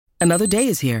Another day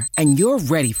is here, and you're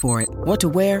ready for it. What to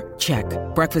wear? Check.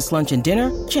 Breakfast, lunch, and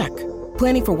dinner? Check.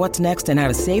 Planning for what's next and how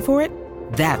to save for it?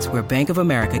 That's where Bank of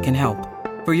America can help.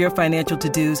 For your financial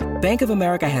to-dos, Bank of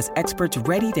America has experts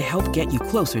ready to help get you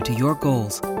closer to your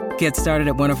goals. Get started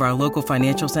at one of our local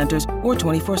financial centers or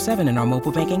 24/7 in our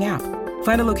mobile banking app.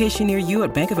 Find a location near you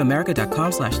at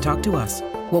bankofamerica.com/talktous.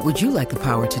 What would you like the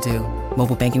power to do?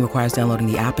 Mobile banking requires downloading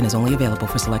the app and is only available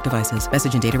for select devices.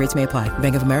 Message and data rates may apply.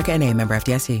 Bank of America N.A., member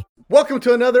FDIC. Welcome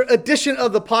to another edition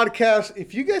of the podcast.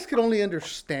 If you guys could only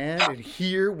understand and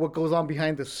hear what goes on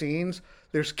behind the scenes,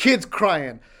 there's kids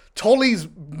crying. Tully's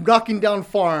knocking down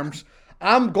farms.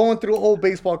 I'm going through old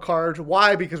baseball cards.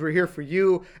 Why? Because we're here for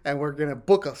you, and we're going to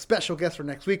book a special guest for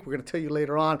next week. We're going to tell you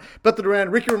later on. Beto Duran,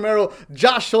 Ricky Romero,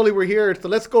 Josh Tully, we're here. It's the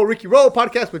Let's Go Ricky Roll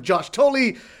podcast with Josh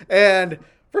Tully. And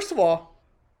first of all,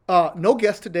 no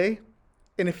guest today,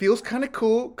 and it feels kind of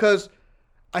cool because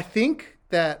I think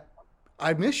that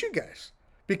I miss you guys.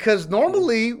 Because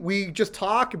normally we just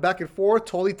talk back and forth.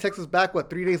 Tully texts us back,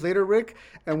 3 days later, Rick?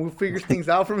 And we'll figure things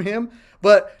out from him.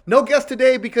 But no guest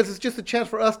today because it's just a chance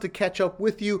for us to catch up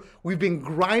with you. We've been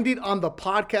grinding on the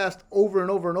podcast over and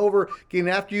over and over, getting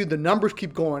after you. The numbers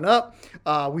keep going up.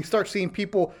 We start seeing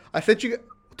people. I sent you,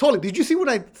 Tully, did you see when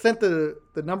I sent the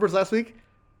numbers last week?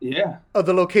 Yeah. Of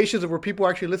the locations of where people are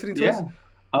actually listening to us?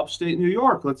 Yeah. Upstate New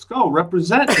York. Let's go.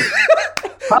 Represent.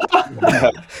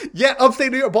 Yeah,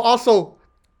 upstate New York, but also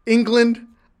England,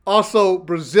 also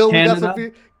Brazil. Canada.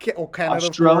 We got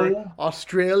some Canada,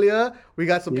 Australia. We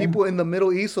got some people in the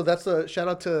Middle East, so that's a shout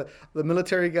out to the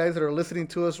military guys that are listening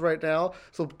to us right now.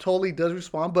 So Tully does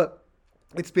respond, but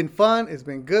it's been fun. It's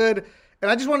been good. And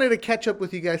I just wanted to catch up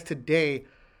with you guys today.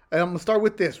 And I'm going to start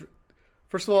with this.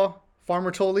 First of all,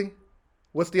 Farmer Tully,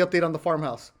 what's the update on the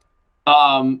farmhouse?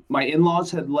 My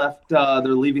in-laws had left.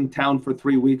 They're leaving town for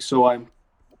 3 weeks, so I'm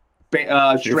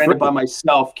stranded by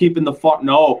myself, keeping the farm.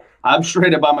 No, I'm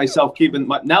stranded by myself,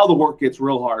 now the work gets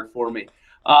real hard for me.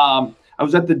 I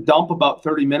was at the dump about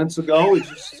 30 minutes ago.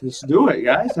 Just do it,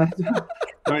 guys.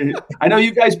 I know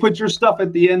you guys put your stuff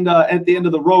at the end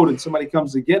of the road, and somebody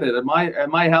comes to get it. At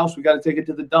my house, we got to take it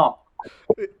to the dump.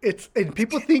 And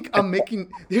people think I'm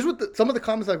making. Here's what some of the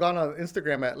comments I've gotten on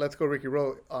Instagram at Let's Go Ricky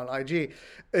Roll on IG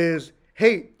is,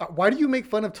 hey, why do you make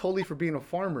fun of Tully for being a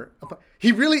farmer?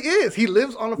 He really is. He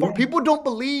lives on a farm. People don't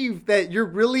believe that you're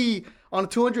really on a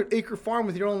 200-acre farm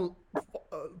with your own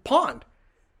pond.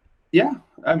 Yeah,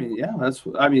 that's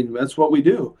what we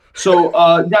do. So,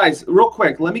 guys, real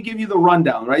quick, let me give you the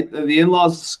rundown. Right, the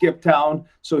in-laws skipped town,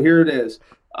 so here it is.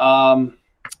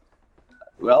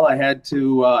 Well, I got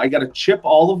to chip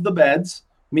all of the beds,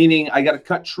 meaning I got to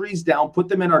cut trees down, put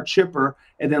them in our chipper,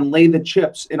 and then lay the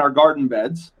chips in our garden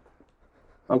beds.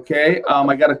 Okay,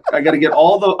 I got to get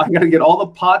all the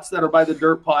pots that are by the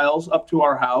dirt piles up to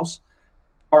our house.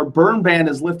 Our burn ban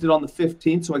is lifted on the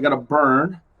 15th, so I got to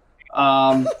burn.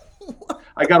 I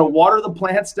got to water the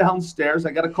plants downstairs.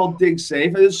 I got to call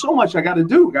DigSafe. There's so much I got to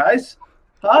do, guys.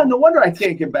 No wonder I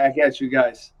can't get back at you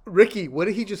guys. Ricky, what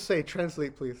did he just say?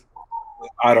 Translate, please.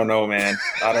 I don't know, man.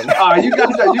 I don't know. You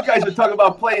guys are talking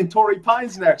about playing Torrey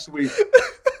Pines next week.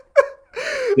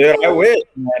 Dude, I wish,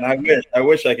 man. I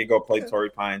wish I could go play Torrey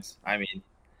Pines. I mean,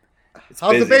 it's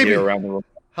how's the baby around the world.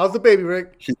 How's the baby,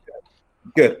 Rick? She's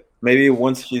good. Maybe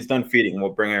once she's done feeding,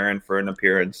 we'll bring her in for an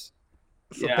appearance.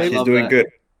 So yeah, she's doing good.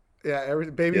 Yeah,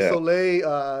 baby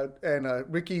Soleil, and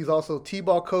Ricky's also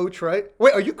T-ball coach, right?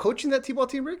 Wait, are you coaching that T-ball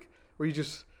team, Rick? Or you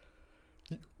just,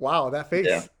 wow, that face.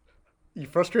 Yeah. You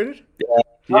frustrated? Yeah.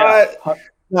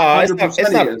 No,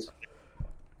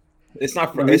 it's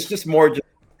not. It's just more just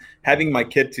having my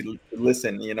kid to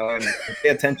listen, and pay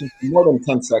attention for more than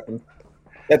 10 seconds.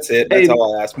 That's it. That's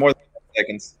all I ask. More than 10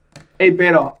 seconds. Hey,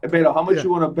 Beto, how much you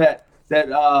want to bet that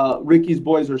Ricky's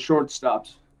boys are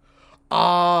shortstops?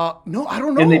 No, I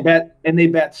don't know. And they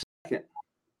bet second.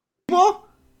 T-ball?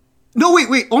 No,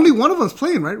 wait. Only one of them's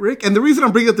playing, right, Rick? And the reason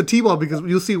I'm bringing up the T-ball because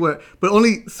you'll see but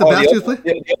only Sebastian's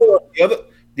playing.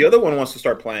 The other one wants to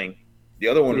start playing. The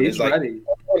other one is like ready.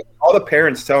 All the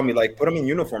parents tell me like put him in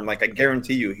uniform. Like I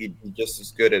guarantee you, he's just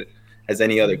as good as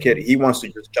any other kid. He wants to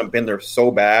just jump in there so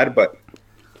bad, but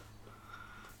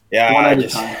yeah, one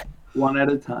at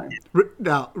a time.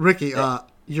 Now, Ricky,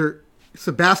 your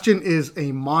Sebastian is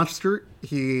a monster.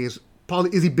 Is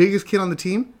he biggest kid on the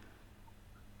team?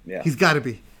 Yeah, he's got to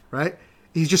be right.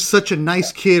 He's just such a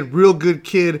nice kid, real good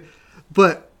kid.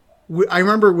 But I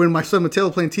remember when my son Mateo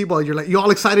was playing T-ball, you're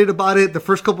all excited about it the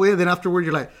first couple of years. Then afterward,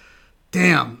 you're like,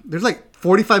 damn, there's like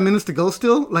 45 minutes to go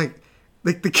still. Like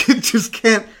the kid just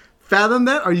can't fathom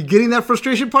that. Are you getting that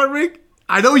frustration part, Rick?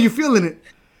 I know you're feeling it.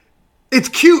 It's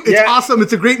cute. It's awesome.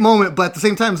 It's a great moment. But at the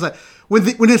same time, it's like,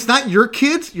 when it's not your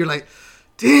kids, you're like,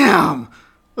 damn,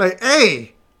 like,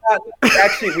 hey.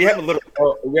 Actually, we have a little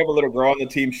girl on the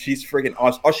team. She's freaking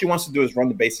awesome. All she wants to do is run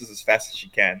the bases as fast as she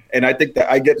can, and I think that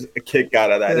I get a kick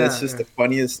out of that. It's just the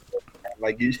funniest.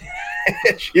 Like she's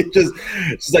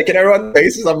like, can I run the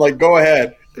bases? I'm like, go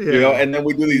ahead, you know. And then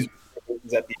we do these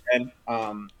at the end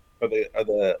of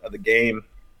the game,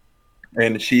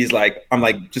 and she's like, I'm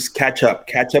like, just catch up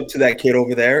to that kid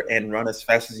over there and run as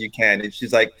fast as you can. And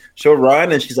she's like, she'll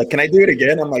run, and she's like, can I do it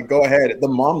again? I'm like, go ahead. The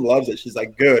mom loves it. She's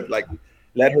like, good, like.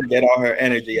 Let her get all her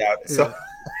energy out. So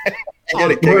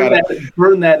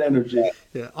burn that energy.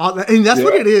 Yeah, and that's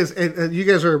what it is. And you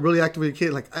guys are really active with your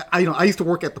kid. Like I used to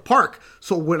work at the park.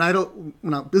 So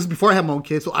this is before I had my own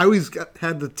kids. So I always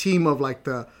had the team of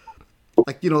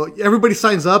everybody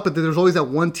signs up, but then there's always that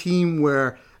one team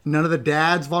where none of the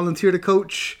dads volunteer to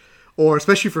coach, or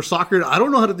especially for soccer. I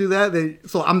don't know how to do that.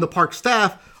 So I'm the park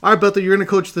staff. All right, Bethel, you're going to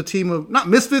coach the team of not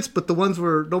misfits, but the ones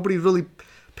where nobody's really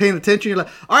paying attention. You're like,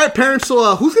 all right, parents,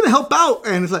 so who's going to help out?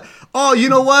 And it's like, oh, you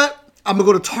know what? I'm going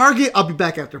to go to Target. I'll be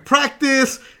back after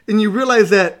practice. And you realize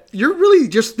that you're really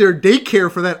just their daycare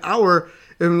for that hour.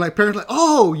 And like parents are like,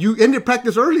 oh, you ended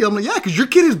practice early. I'm like, yeah, because your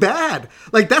kid is bad.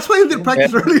 Like, that's why I ended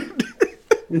practice early.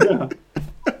 Yeah.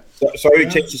 Sorry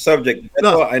to change the subject.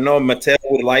 No. I know Mateo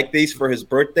would like these for his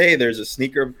birthday. There's a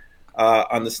sneaker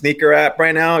on the sneaker app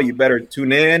right now. You better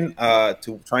tune in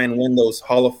to try and win those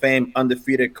Hall of Fame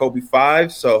undefeated Kobe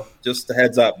 5. So just a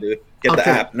heads up, dude. Get the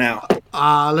app now.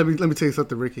 Let me tell you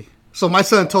something, Ricky. So my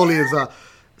son Toli is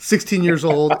 16 years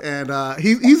old, and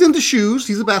he's into shoes.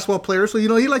 He's a basketball player, so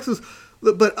he likes this.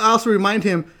 But I also remind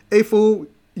him, hey fool,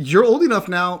 you're old enough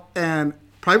now, and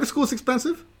private school is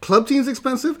expensive. Club team's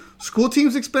expensive. School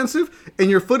team's expensive, and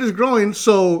your foot is growing.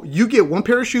 So you get one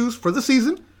pair of shoes for the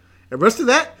season. The rest of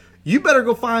that, you better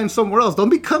go find somewhere else. Don't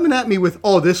be coming at me with,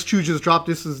 oh, this shoe just dropped,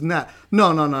 this is that.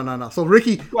 No. So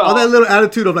Ricky, all that little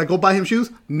attitude of like, go buy him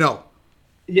shoes? No.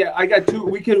 Yeah, I got two.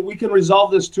 We can resolve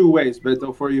this two ways,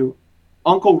 Beto, for you.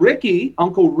 Uncle Ricky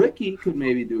could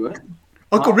maybe do it.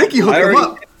 Uncle Ricky hooked him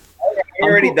up. I've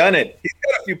already done it. He's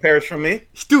got a few pairs from me.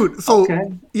 Dude, so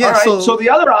okay. Yeah, right. So the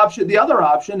other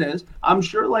option is, I'm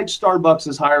sure like Starbucks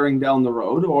is hiring down the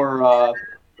road, or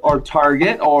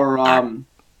Target, or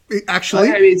actually,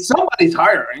 I mean, somebody's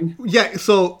hiring. Yeah,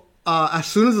 so as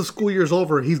soon as the school year's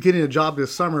over, he's getting a job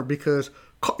this summer because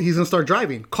he's gonna start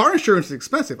driving. Car insurance is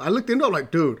expensive. I looked into it,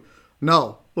 like, dude,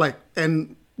 no, like,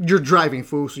 and you're driving,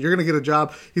 fool, so you're gonna get a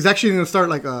job. He's actually gonna start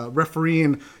like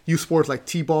refereeing youth sports like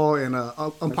t-ball and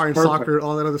umpiring soccer,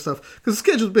 all that other stuff, because the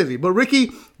schedule's busy. But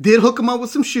Ricky did hook him up with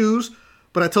some shoes.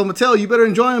 But I told Mattel, you better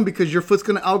enjoy them because your foot's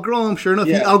gonna outgrow them. Sure enough,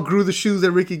 he outgrew the shoes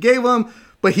that Ricky gave him.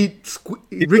 But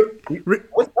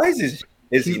what size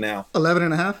is he now? 11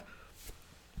 and a half.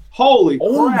 Holy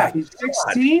crap! He's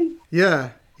 16. Yeah,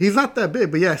 he's not that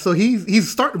big, but yeah. So he's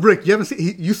starting. Rick, you haven't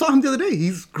seen? You saw him the other day.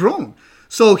 He's grown.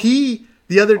 So the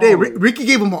other day, Ricky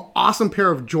gave him an awesome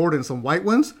pair of Jordans, some white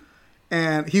ones,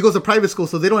 and he goes to private school,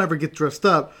 so they don't ever get dressed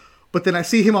up. But then I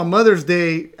see him on Mother's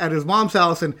Day at his mom's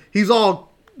house, and he's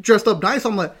all dressed up nice.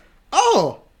 I'm like,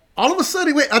 oh, all of a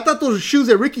sudden, wait, I thought those shoes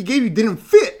that Ricky gave you didn't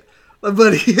fit.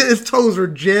 But his toes were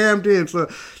jammed in, so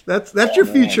that's your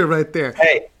future right there.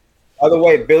 Hey, by the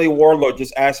way, Billy Warlord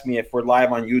just asked me if we're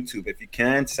live on YouTube. If you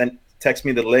can, text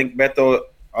me the link. Beto,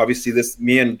 obviously,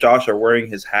 me and Josh are wearing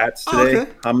his hats today.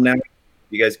 Okay. Now,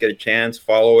 you guys get a chance,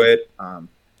 follow it.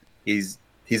 He's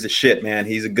a shit, man.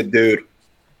 He's a good dude.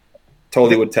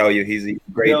 Totally would tell you he's a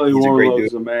great. Billy he's a great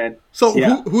dude. A man. So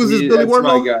who is this Billy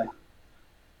Warlord? My guy.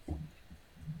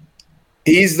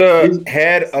 He's the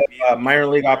head of minor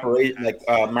league operation,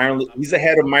 he's the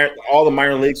head of all the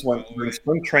minor leagues when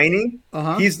spring training.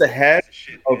 He's the head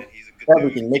of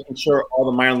everything, making sure all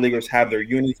the minor leaguers have their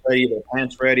unis ready, their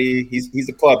pants ready. He's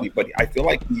a clubby, but I feel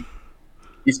like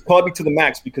he's clubby to the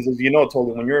max because, as you know,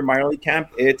 totally, when you're in minor league camp,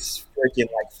 it's freaking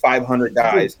like 500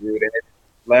 guys, dude, and it's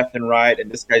left and right, and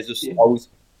this guy's just always.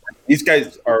 These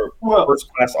guys are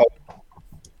first class.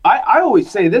 I always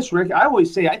say this, Rick. I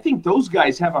think those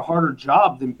guys have a harder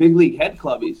job than big league head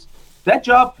clubbies. That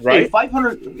job, right?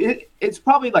 500. It's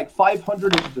probably like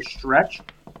 500 is the stretch,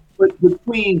 but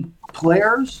between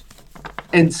players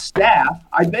and staff,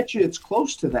 I bet you it's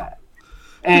close to that.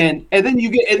 And then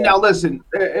you get. And now listen,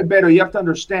 Beto, you have to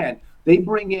understand. They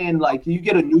bring in you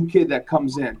get a new kid that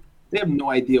comes in. They have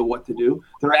no idea what to do.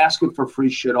 They're asking for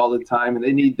free shit all the time, and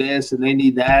they need this and they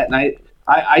need that, and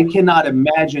I cannot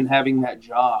imagine having that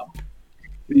job.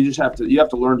 You just have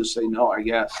to learn to say no, I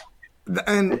guess.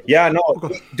 And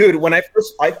dude, when I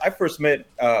first met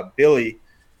Billy,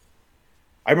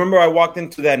 I remember I walked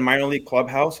into that minor league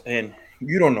clubhouse and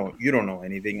you don't know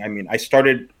anything. I mean, I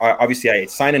started, obviously I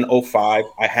signed in 05.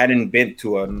 I hadn't been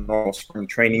to a normal spring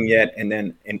training yet. And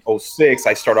then in 06,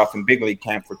 I start off in big league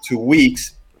camp for 2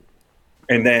 weeks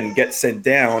and then get sent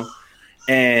down.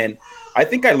 And I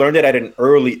think I learned it at an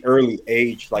early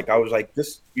age. Like I was like,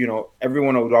 this, you know,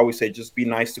 everyone would always say, just be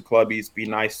nice to clubbies, be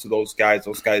nice to those guys.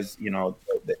 Those guys, you know,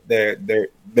 they're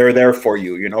there for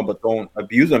you, you know, but don't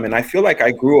abuse them. And I feel like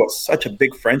I grew such a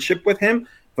big friendship with him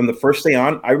from the first day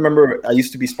on. I remember I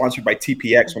used to be sponsored by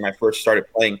TPX when I first started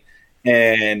playing,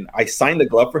 and I signed the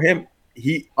glove for him.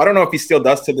 I don't know if he still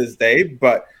does to this day,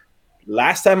 but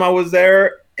last time I was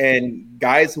there, and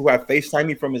guys who have FaceTime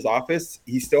me from his office,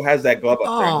 he still has that glove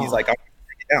up there. And he's like, I'll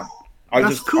take it down.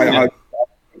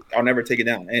 I'll never take it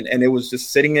down. And it was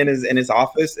just sitting in his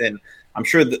office. And I'm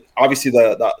sure that obviously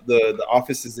the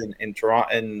offices in Toronto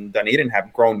and Dunedin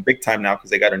have grown big time now because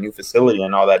they got a new facility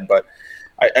and all that. But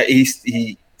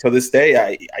he to this day,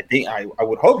 I think I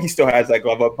would hope he still has that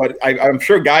glove up. But I'm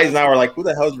sure guys now are like, who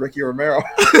the hell is Ricky Romero?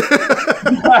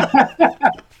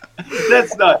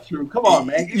 That's not true. Come on,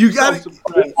 man. You gotta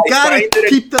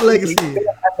keep the legacy.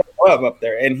 Glove up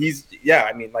there, and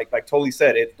I mean, like Totally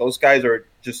said, those guys are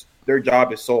just, their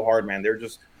job is so hard, man. They're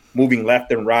just moving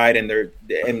left and right,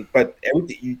 but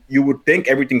everything, you would think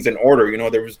everything's in order. You know,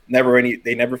 there was never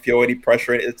they never feel any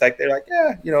pressure. It's like they're like,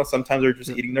 yeah, you know, sometimes they're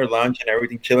just eating their lunch and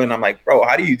everything, chilling. I'm like, bro,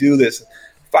 how do you do this?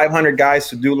 500 guys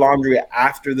to do laundry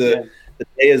after the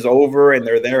day is over, and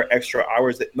they're there extra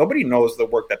hours. That nobody knows the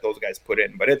work that those guys put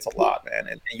in, but it's a lot, man.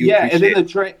 And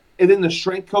then the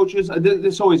strength coaches.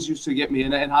 This always used to get me,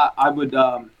 and I would.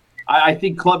 I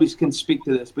think clubbies can speak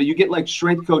to this, but you get like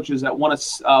strength coaches that want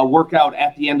to work out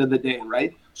at the end of the day,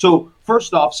 right? So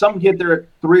first off, some get there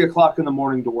at 3:00 in the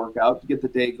morning to work out to get the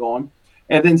day going,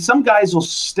 and then some guys will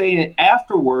stay in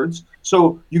afterwards.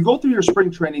 So you go through your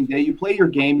spring training day, you play your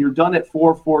game, you're done at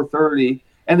 4:30.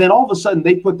 And then all of a sudden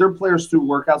they put their players through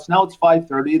workouts. Now it's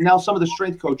 5:30. And now some of the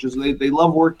strength coaches, they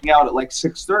love working out at like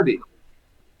 6:30.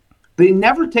 They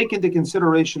never take into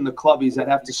consideration the clubbies that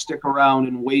have to stick around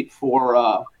and wait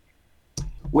for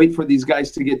these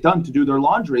guys to get done to do their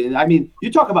laundry. And I mean,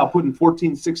 you talk about putting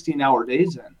 14, 16-hour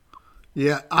days in.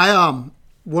 Yeah.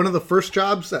 One of the first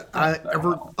jobs that I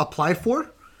ever applied for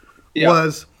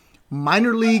was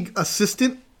minor league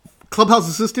assistant, clubhouse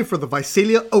assistant for the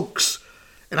Visalia Oaks.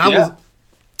 And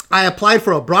I applied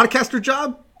for a broadcaster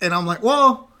job, and I'm like,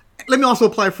 well, let me also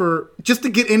apply for, just to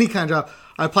get any kind of job.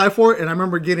 I applied for it, and I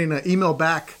remember getting an email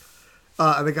back.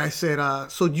 The guy said,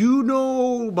 so you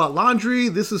know about laundry,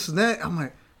 this and that? I'm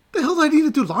like, the hell do I need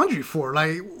to do laundry for?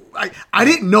 Like, I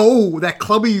didn't know that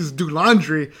clubbies do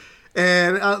laundry.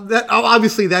 And that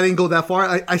obviously that didn't go that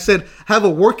far. I said, have a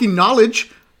working knowledge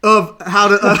of how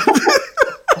to...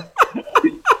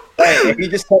 Hey, he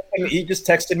just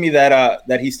texted me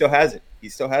that he still has it. He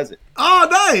still has it. Oh,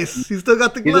 nice! He still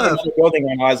got the glove. He's in the building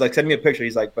right now. I was like, send me a picture.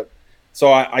 He's like,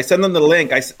 so I send him the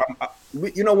link.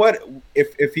 You know what?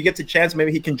 If he gets a chance,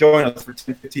 maybe he can join us for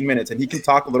 10, 15 minutes, and he can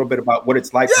talk a little bit about what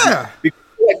it's like. Yeah, because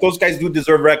like those guys do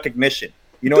deserve recognition.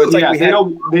 You know, it's like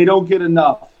they don't get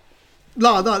enough.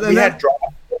 No.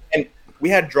 We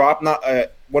had Drop, not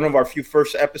one of our few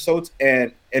first episodes,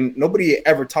 and nobody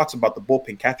ever talks about the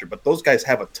bullpen catcher, but those guys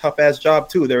have a tough ass job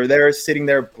too. They're there sitting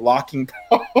there blocking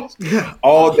balls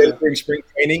all day during spring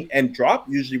training, and Drop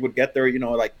usually would get there, you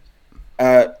know, like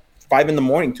 5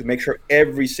 a.m. to make sure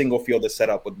every single field is set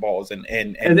up with balls, and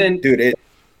then dude,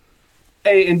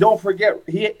 and don't forget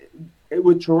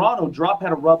with Toronto, Drop had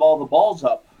to rub all the balls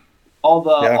up, all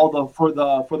the for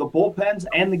the bullpens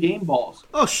and the game balls.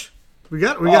 Oh, we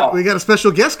got a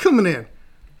special guest coming in.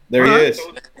 There he is.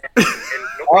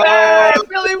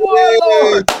 Billy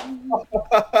Warlord.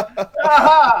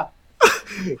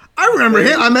 I remember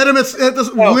him. I met him at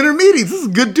the winter meetings. This is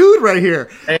a good dude right here.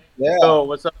 Hey,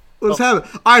 what's up? What's happening?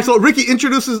 All right, so Ricky,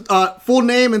 introduces full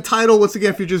name and title once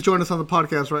again if you just joined us on the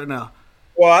podcast right now.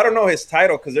 Well, I don't know his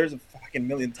title because there's a fucking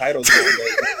million titles.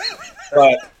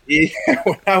 But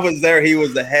when I was there, he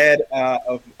was the head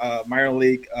of minor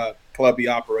league clubby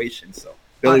operations. So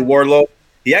Billy Warlow.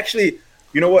 He actually,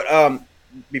 you know what?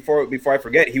 Before I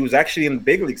forget, he was actually in the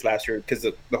big leagues last year because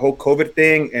of the whole COVID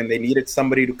thing, and they needed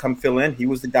somebody to come fill in. He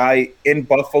was the guy in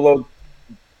Buffalo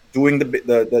doing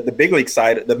the big league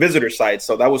side, the visitor side.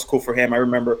 So that was cool for him. I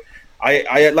remember,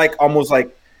 I like almost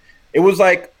like it was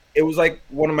like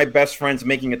one of my best friends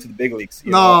making it to the big leagues.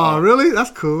 No, really?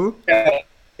 That's cool.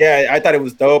 Yeah, I thought it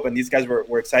was dope, and these guys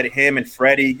were excited. Him and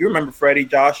Freddie. You remember Freddie,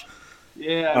 Josh?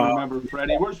 Yeah, I remember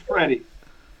Freddie. Where's Freddie?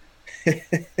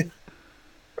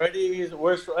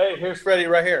 Here's Freddie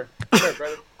right here.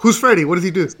 Who's Freddie? What does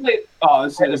he do? Oh,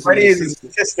 this Freddie is his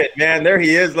assistant, man. There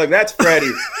he is. Look, that's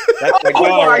Freddie. That's my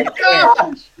oh my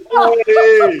gosh!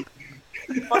 Hey.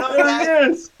 Oh, there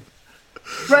he is.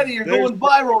 Freddie, you're going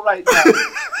viral right now.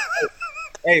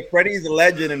 Hey, Freddie's a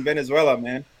legend in Venezuela,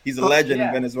 man. He's a legend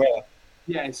in Venezuela.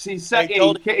 Yeah, see,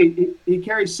 he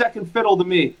carries second fiddle to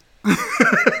me.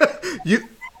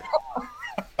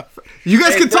 You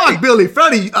guys can talk, Billy.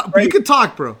 Freddie, you can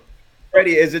talk, bro.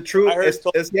 Freddie, is it true? ¿Es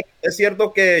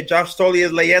cierto que Josh Tolley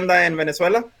es leyenda en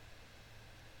Venezuela?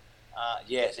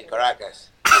 Yes, in Caracas.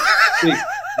 Sí.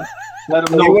 Let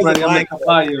him know, Freddie. I'm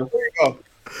caballo. There you go.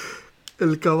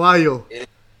 El caballo.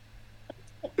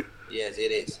 Yes,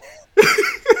 it is.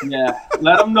 Yeah,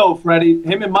 let him know, Freddie.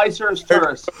 Him and Meiser is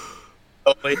tourists.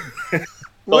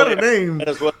 What a name.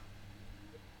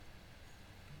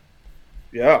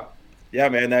 Yeah,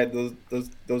 man.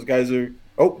 Those guys are.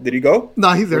 Oh, did he go?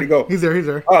 No, he's there. Where'd he go? He's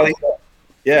there. Oh,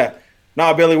 yeah.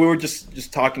 No, Billy, we were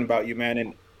just talking about you, man,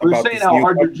 and we were saying how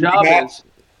hard your job is.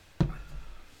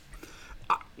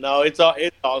 No, it's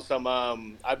awesome.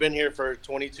 I've been here for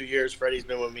 22 years. Freddie's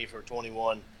been with me for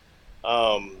 21.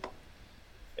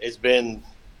 It's been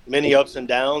many ups and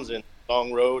downs and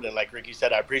long road. And like Ricky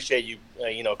said, I appreciate you,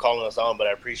 calling us on, but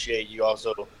I appreciate you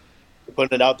also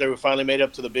putting it out there. We finally made it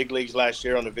up to the big leagues last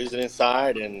year on the visiting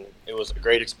side, and it was a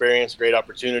great experience, great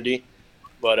opportunity.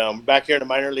 But back here in the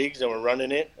minor leagues, and we're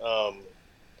running it.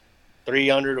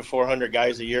 300 to 400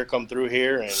 guys a year come through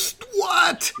here, and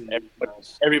what?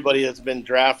 Everybody that's been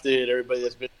drafted, everybody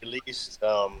that's been released.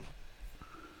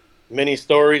 Many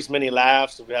stories, many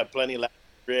laughs. We've had plenty of laughs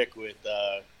with Rick, with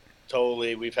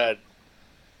Tolley. We've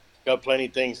got plenty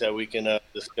of things that we can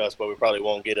discuss, but we probably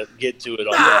won't get to it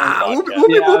on the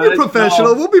podcast. We'll be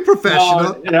professional. We'll be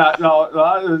professional.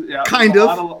 Kind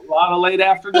of. A lot of late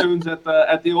afternoons at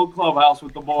the old clubhouse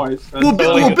with the boys.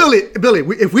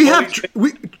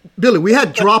 Billy, we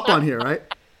had Drop on here, right?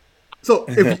 So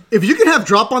if you can have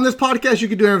Drop on this podcast, you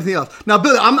can do everything else. Now,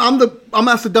 Billy, I'm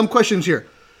asking dumb questions here.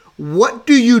 What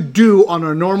do you do on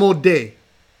a normal day?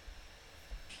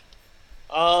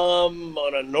 On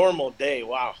a normal day,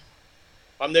 wow.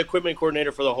 I'm the equipment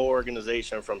coordinator for the whole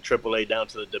organization from AAA down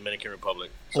to the Dominican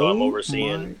Republic. So I'm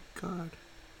overseeing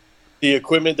the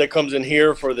equipment that comes in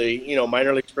here for the,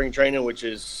 minor league spring training, which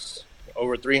is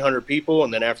over 300 people.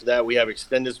 And then after that, we have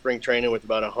extended spring training with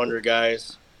about 100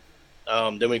 guys.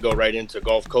 Then we go right into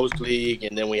Gulf Coast League,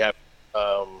 and then we have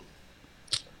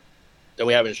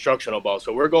instructional ball.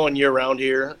 So we're going year round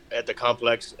here at the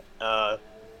complex. And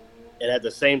at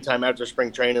the same time, after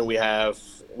spring training, we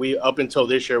up until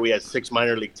this year, we had 6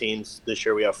 minor league teams. This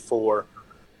year we have 4.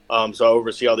 So I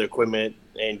oversee all the equipment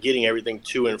and getting everything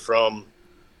to and from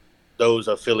those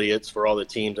affiliates for all the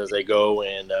teams as they go.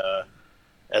 And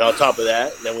on top of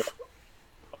that, then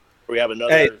we have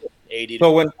another 80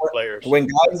 players. When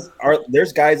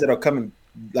there's guys that are coming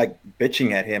like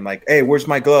bitching at him, like, "Hey, where's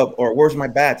my glove?" or "Where's my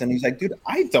bat?" And he's like, "Dude,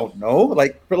 I don't know.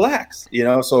 Like, relax."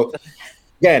 So.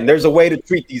 Again, there's a way to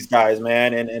treat these guys,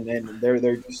 man, and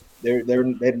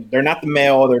they're not the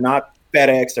mail, they're not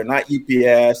FedEx, they're not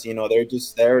UPS, they're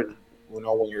just there. When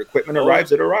your equipment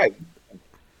arrives, it arrives.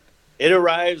 It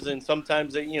arrives, and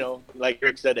sometimes they, like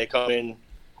Rick said, they come in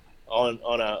on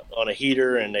a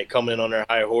heater, and they come in on their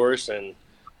high horse, and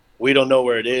we don't know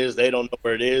where it is, they don't know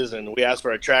where it is, and we ask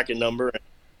for a tracking number, and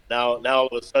now all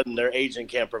of a sudden their agent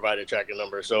can't provide a tracking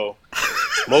number, so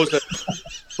most of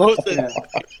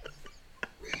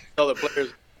the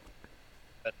players.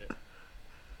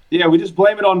 Yeah, we just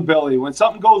blame it on Billy. When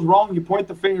something goes wrong, you point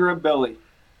the finger at Billy.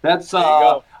 That's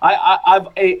I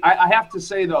have to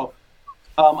say though,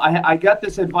 I got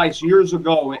this advice years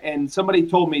ago, and somebody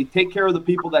told me, take care of the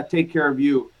people that take care of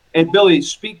you. And Billy,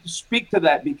 speak to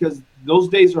that, because those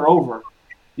days are over.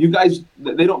 You guys,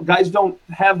 guys don't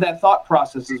have that thought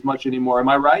process as much anymore. Am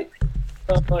I right?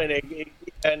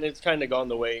 And it's kind of gone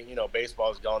the way,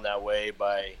 baseball's gone that way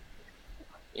by,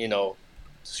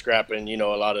 scrapping, a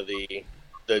lot of the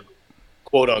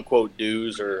quote unquote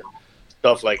dues or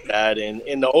stuff like that. And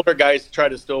the older guys try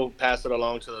to still pass it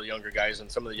along to the younger guys, and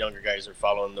some of the younger guys are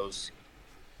following those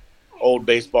old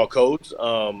baseball codes.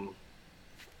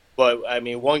 But I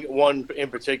mean, one in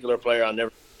particular player I'll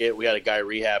never forget, we had a guy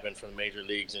rehabbing from the major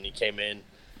leagues, and he came in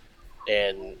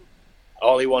and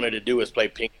all he wanted to do was play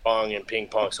ping pong.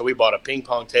 So we bought a ping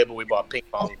pong table, we bought ping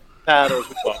pong paddles,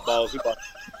 we bought balls, we bought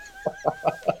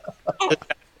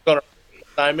on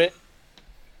assignment,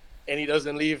 and he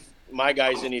doesn't leave my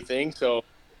guys anything. So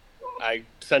I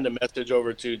send a message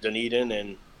over to Dunedin,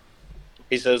 and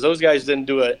he says, those guys didn't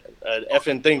do an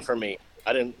effing thing for me.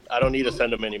 I don't need to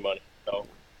send them any money. So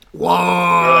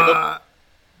wow.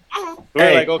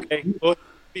 We're like, okay.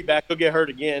 be back. He'll get hurt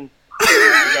again. He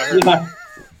got hurt. Yeah.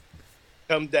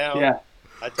 Come down. Yeah.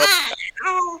 I told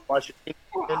him, wash your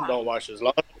uniform, don't wash his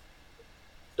lawn,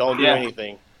 don't do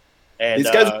anything. And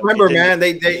these guys remember, man.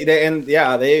 They and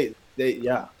yeah.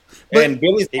 But and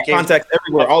Billy's contacts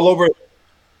everywhere, all over.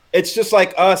 It's just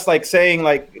like us, like saying,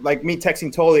 like me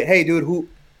texting Tolly, hey, dude,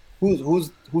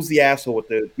 who's the asshole with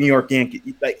the New York Yankees?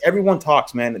 Like everyone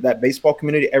talks, man. That baseball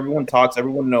community, everyone talks.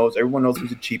 Everyone knows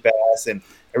who's a cheap ass, and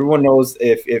everyone knows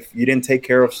if you didn't take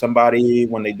care of somebody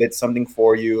when they did something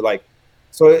for you. Like,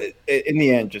 so in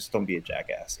the end, just don't be a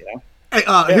jackass, you know. Hey,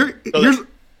 here's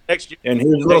next year, and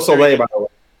here's little Soleil, by the way.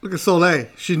 Look at Soleil.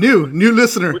 She new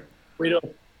listener.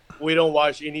 We don't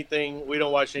wash anything. We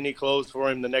don't wash any clothes for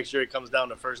him. The next year he comes down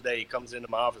the first day. He comes into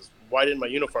my office. Why didn't my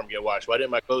uniform get washed? Why didn't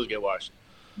my clothes get washed?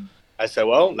 I said,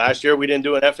 well, last year we didn't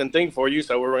do an effing thing for you,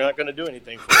 so we're not going to do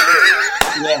anything for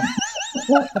you. Yeah.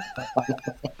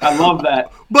 I love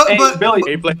that. But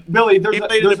Billy,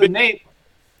 there's a name.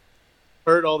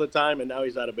 Hurt all the time, and now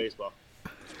he's out of baseball.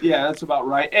 Yeah, that's about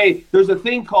right. Hey, there's a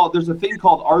thing called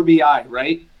RBI,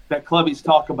 right? That clubbies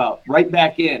talk about right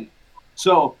back in.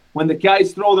 So when the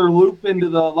guys throw their loop into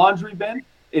the laundry bin,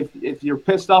 if you're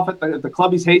pissed off at the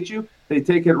clubbies hate you, they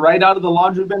take it right out of the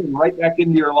laundry bin and right back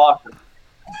into your locker.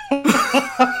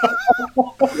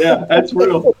 Yeah, that's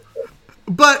real.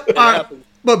 But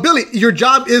Billy, your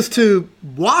job is to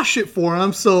wash it for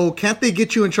them. So can't they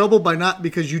get you in trouble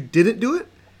because you didn't do it?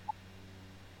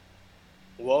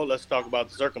 Well, let's talk about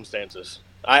the circumstances.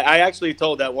 I actually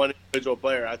told that one individual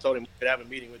player, I told him we could have a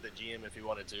meeting with the GM if he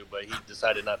wanted to, but he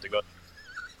decided not to go.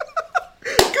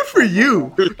 Good for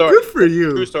you. True story. Good for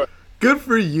you. True story. Good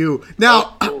for you.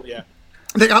 Now, cool, yeah.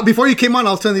 Before you came on,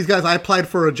 I was telling these guys I applied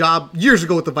for a job years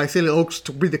ago with the Visalia Oaks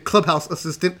to be the clubhouse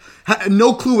assistant. Had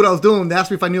no clue what I was doing. They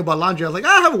asked me if I knew about laundry. I was like,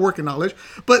 I have a working knowledge.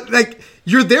 But, like,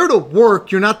 you're there to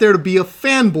work. You're not there to be a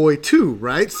fanboy, too,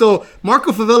 right? So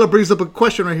Marco Favela brings up a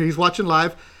question right here. He's watching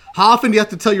live. How often do you have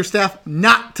to tell your staff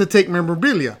not to take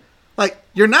memorabilia? Like,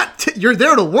 you're you're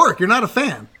there to work. You're not a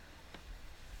fan.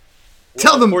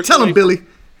 Tell them, Billy.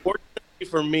 Fortunately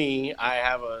for me, I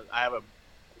have a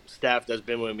staff that's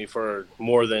been with me for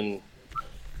more than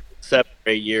 7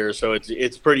 or 8 years, so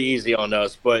it's pretty easy on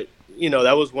us. But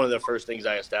that was one of the first things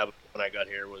I established when I got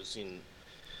here was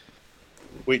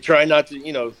we try not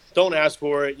to don't ask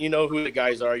for it. You know who the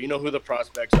guys are, you know who the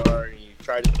prospects are, and you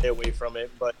try to stay away from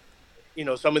it. But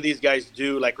some of these guys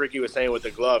do, like Ricky was saying with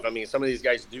the glove. I mean, some of these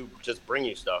guys do just bring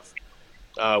you stuff.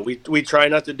 We try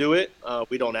not to do it.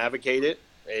 We don't advocate it.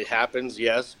 It happens,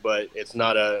 yes, but it's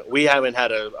not we haven't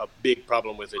had a big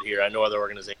problem with it here. I know other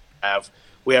organizations have.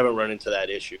 We haven't run into that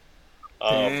issue.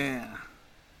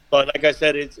 But like I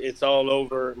said, it's all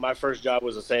over. My first job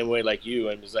was the same way like you.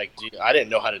 And it was like, I didn't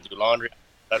know how to do laundry.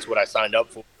 That's what I signed up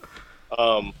for.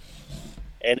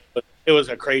 And it was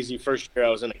a crazy first year. I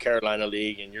was in the Carolina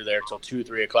League, and you're there till 2,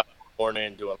 3 o'clock in the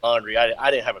morning doing laundry.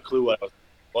 I didn't have a clue what I was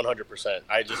 100%.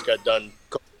 I just got done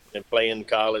coaching and playing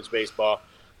college baseball.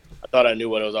 I thought I knew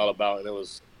what it was all about, and it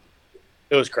was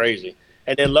crazy.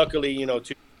 And then luckily, 2 years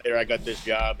later, I got this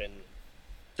job, and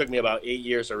it took me about 8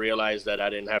 years to realize that I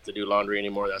didn't have to do laundry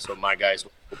anymore. That's what my guys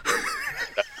were.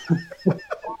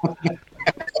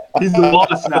 He's the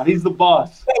boss now. He's the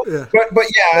boss. Yeah. But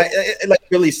yeah, like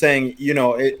Billy's saying,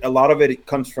 a lot of it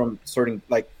comes from sorting.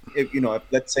 Like, if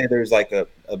let's say there's like a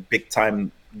big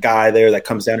time guy there that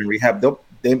comes down in rehab,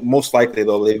 they most likely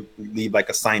they'll leave like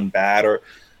a signed bat or.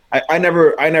 I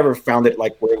never found it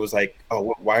like where it was like,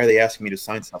 oh, why are they asking me to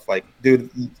sign stuff? Like, dude,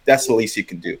 that's the least you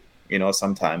can do,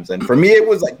 sometimes. And for me, it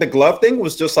was like the glove thing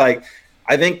was just like,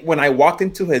 I think when I walked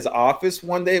into his office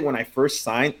one day when I first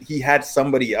signed, he had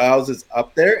somebody else's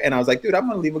up there, and I was like, dude, I'm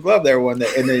gonna leave a glove there one day,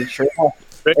 and then sure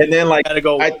enough, and then like, I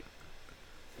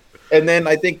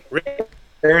think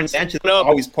Aaron Sanchez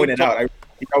always pointed out.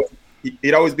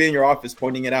 He'd always be in your office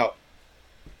pointing it out.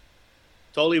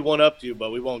 Totally one up to you,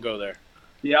 but we won't go there.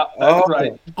 Yeah, that's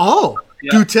right. Oh,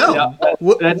 yeah, do tell. Yeah, that's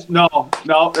we'll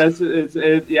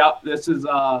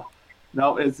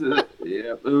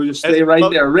just stay right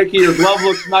there. Ricky, your glove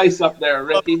looks nice up there,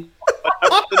 Ricky. In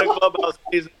the clubhouse,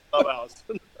 he's in the clubhouse.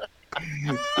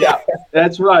 Yeah,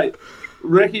 that's right.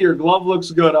 Ricky, your glove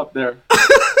looks good up there.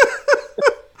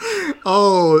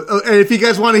 Oh, and if you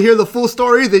guys want to hear the full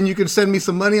story, then you can send me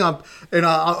some money and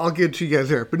I'll give it to you guys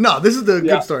here. But no, this is the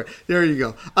good story. There you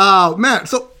go. Man,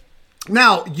 so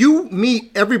now you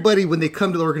meet everybody when they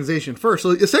come to the organization first. So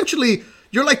essentially,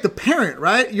 you're like the parent,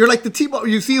 right? You're like the T-ball.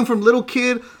 You see them from little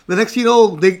kid. The next thing you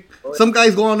know, some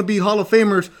guys go on to be Hall of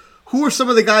Famers. Who are some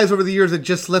of the guys over the years that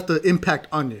just left an impact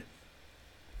on you?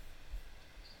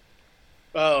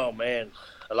 Oh, man.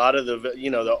 a lot of the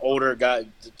the older guys.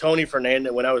 Tony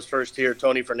Fernandez, when I was first here,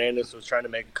 Tony Fernandez was trying to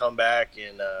make a comeback,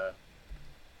 and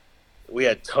we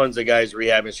had tons of guys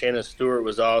rehabbing. Shannon Stewart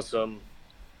was awesome.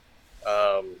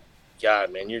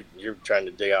 God, man, you're trying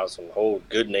to dig out some whole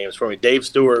good names for me. Dave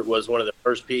Stewart was one of the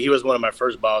first. He was one of my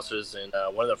first bosses, and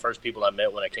one of the first people I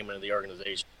met when I came into the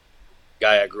organization.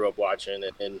 Guy I grew up watching,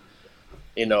 and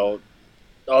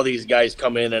all these guys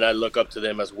come in, and I look up to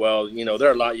them as well.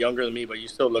 They're a lot younger than me, but you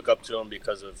still look up to them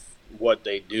because of what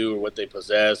they do or what they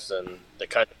possess and the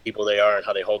kind of people they are and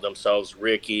how they hold themselves.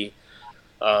 Ricky,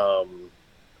 man,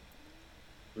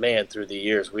 through the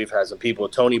years, we've had some people,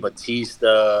 Tony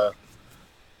Batista,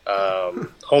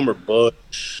 Homer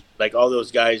Bush, like all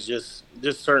those guys, just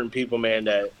certain people, man,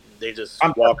 that they just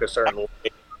walk a certain way,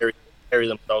 carry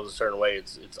themselves a certain way.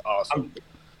 It's awesome.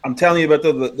 I'm telling you about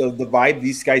the vibe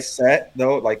these guys set,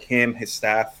 though, like him, his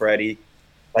staff, Freddie.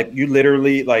 Like, you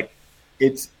literally, like,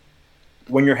 it's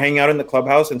when you're hanging out in the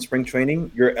clubhouse in spring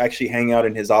training, you're actually hanging out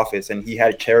in his office, and he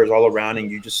had chairs all around,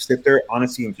 and you just sit there,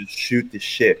 honestly, and just shoot the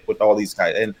shit with all these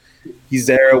guys. And he's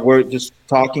there. We're just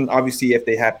talking. Obviously, if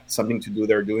they have something to do,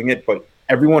 they're doing it. But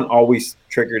everyone always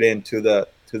triggered into the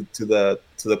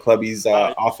clubby's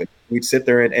office. We'd sit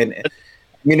there and I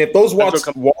mean, if those walks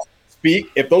to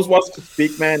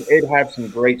speak, man, it'd have some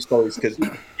great stories because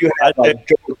you had like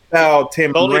Joe Bell,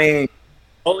 Tim Rain.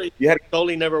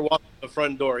 Totally never walked in the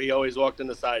front door. He always walked in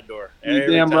the side door. You're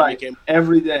damn right.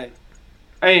 Every day.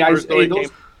 Hey,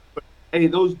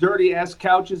 those dirty ass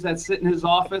couches that sit in his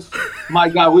office. My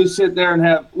God, we sit there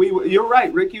and you're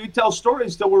right, Ricky. We tell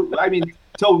stories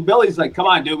till Billy's like, "Come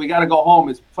on, dude, we got to go home.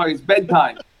 It's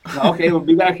bedtime." Okay, we'll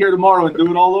be back here tomorrow and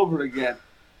do it all over again.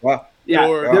 Wow. Yeah,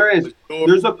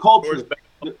 there's a culture.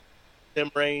 Tim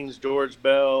Raines, George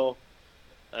Bell.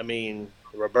 I mean,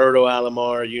 Roberto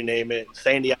Alomar, you name it.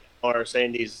 Sandy Alomar.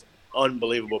 Sandy's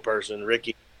unbelievable person.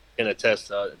 Ricky can attest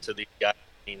to these guys.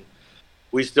 I mean,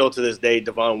 we still to this day,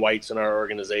 Devon White's in our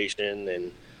organization,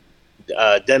 and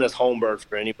Dennis Holmberg,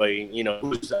 for anybody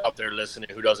who's out there listening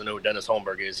who doesn't know who Dennis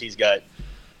Holmberg is. He's got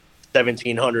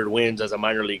 1,700 wins as a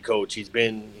minor league coach. He's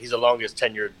the longest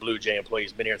tenured Blue Jay employee.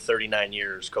 He's been here 39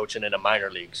 years coaching in the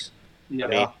minor leagues. Yeah. I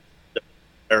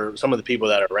mean, some of the people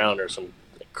that are around are some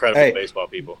incredible baseball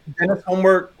people. Dennis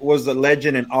Holmberg was a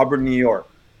legend in Auburn, New York,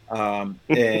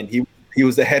 and he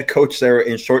was the head coach there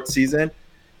in short season.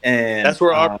 And that's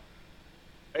where Auburn.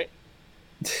 Right?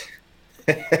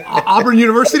 Auburn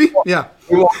University? Yeah.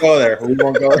 We won't go there.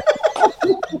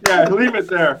 Yeah, leave it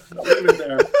there.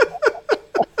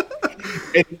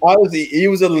 And honestly, he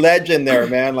was a legend there,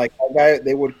 man. Like, that guy,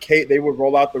 they would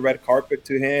roll out the red carpet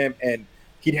to him, and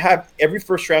he'd have every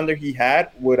first rounder he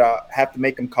had would have to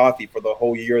make him coffee for the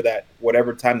whole year, that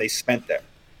whatever time they spent there.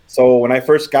 So when I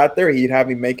first got there, he'd have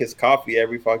me make his coffee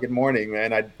every fucking morning,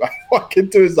 man. I'd walk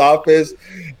into his office,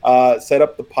 set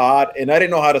up the pot, and I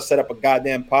didn't know how to set up a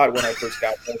goddamn pot when I first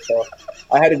got there. So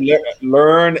I had to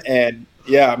learn, and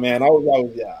yeah, man,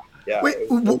 yeah. Wait,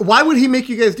 why would he make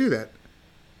you guys do that?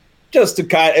 Just to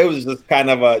it was just kind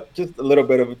of a little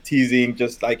bit of a teasing,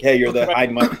 just like, hey, you're the high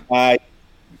money guy,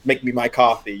 make me my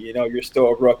coffee. You're still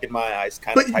a rook in my eyes,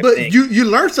 kind of type but thing. you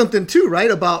learned something too,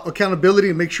 right? About accountability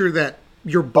and make sure that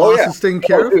your boss is taken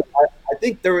care of. Dude, I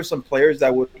think there were some players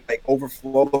that would like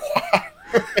overflow the water,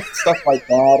 stuff like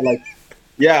that. Like,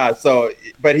 yeah. So,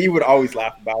 but he would always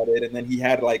laugh about it, and then he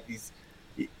had like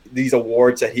these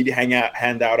awards that he'd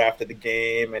hand out after the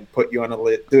game and put you on a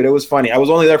list. Dude, it was funny. I was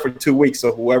only there for 2 weeks,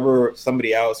 so whoever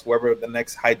the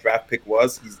next high draft pick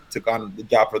was, he took on the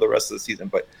job for the rest of the season.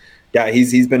 But yeah,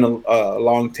 he's been a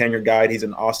long tenure guy. He's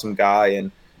an awesome guy, and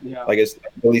like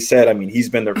Billy said, I mean, he's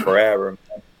been there forever.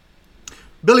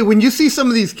 Billy, when you see some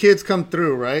of these kids come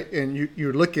through, right, and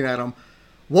you're looking at them,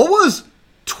 what was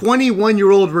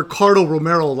 21-year-old Ricardo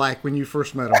Romero like when you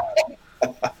first met him?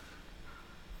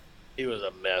 He was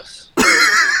a mess.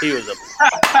 He was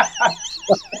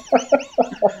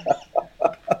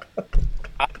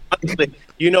honestly,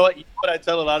 you know what I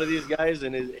tell a lot of these guys,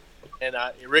 and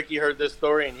Ricky heard this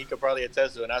story, and he could probably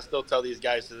attest to it. And I still tell these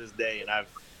guys to this day. And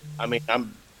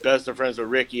I'm best of friends with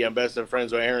Ricky. I'm best of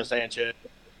friends with Aaron Sanchez.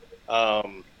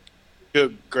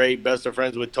 Great best of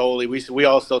friends with Toley. We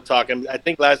all still talk. I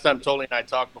think last time Toley and I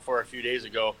talked before a few days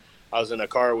ago, I was in a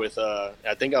car with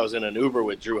I think I was in an Uber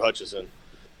with Drew Hutchison.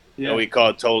 Yeah. And we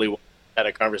called Toley, had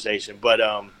a conversation. But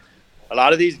a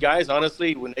lot of these guys,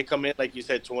 honestly, when they come in, like you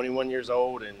said, 21 years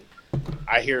old, and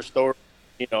I hear stories,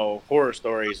 horror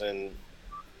stories and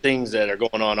things that are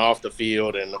going on off the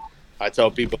field, and I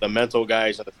tell people the mental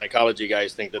guys and the psychology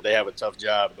guys think that they have a tough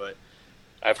job, but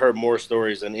I've heard more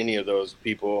stories than any of those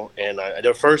people. And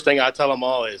the first thing I tell them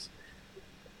all is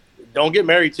don't get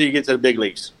married till you get to the big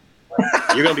leagues.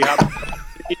 You're gonna be hopping,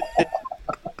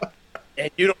 and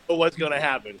you don't know what's gonna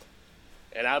happen.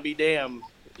 And I'll be damned.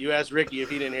 You ask Ricky if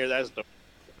he didn't hear that story.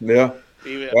 Yeah.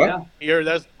 He heard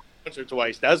that once or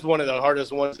twice. That's one of the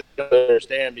hardest ones to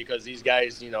understand because these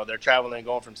guys, they're traveling and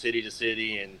going from city to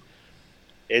city, and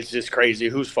it's just crazy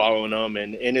who's following them,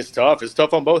 and it's tough. It's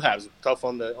tough on both halves. It's tough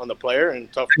on the player,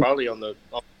 and tough probably on the.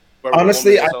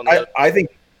 Honestly,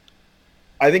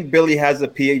 I think Billy has a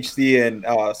PhD in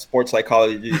sports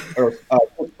psychology or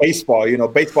baseball.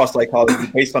 Baseball psychology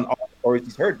based on all the stories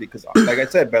he's heard. Because, like I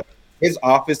said, but his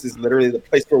office is literally the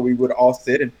place where we would all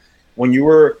sit. And when you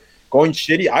were going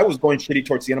shitty, I was going shitty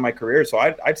towards the end of my career. So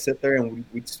I'd sit there and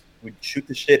we'd shoot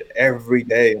the shit every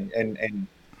day. And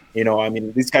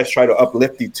these guys try to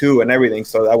uplift you too and everything.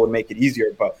 So that would make it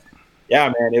easier. But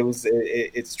yeah, man,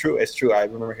 it's true. It's true. I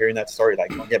remember hearing that story. Like,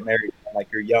 don't get married.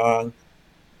 Like, you're young.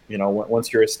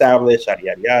 Once you're established, yada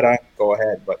yada yada, go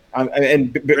ahead. But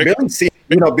Billy sees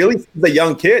the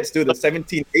young kids, too, the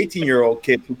 17, 18-year-old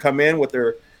kids who come in with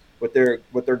their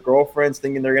girlfriends,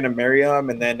 thinking they're gonna marry them,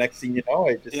 and then next thing you know,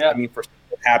 it just for some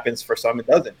it happens, for some it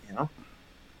doesn't.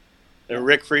 And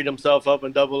Rick freed himself up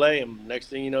in Double-A, and next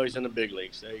thing you know, he's in the big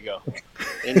leagues. There you go.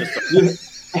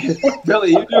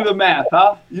 Billy, you do the math,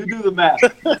 huh? You do the math.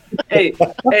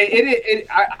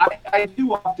 I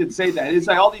do often say that. It's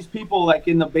like all these people, like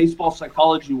in the baseball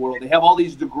psychology world, they have all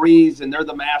these degrees and they're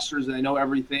the masters and they know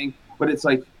everything. But it's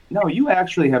like, no, you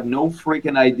actually have no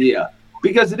freaking idea.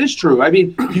 Because it is true. I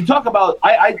mean, you talk about,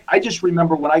 I just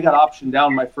remember when I got optioned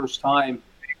down my first time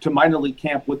to minor league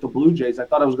camp with the Blue Jays, I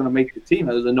thought I was going to make the team.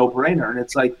 It was a no-brainer. And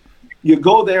it's like, you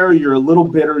go there, you're a little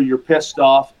bitter, you're pissed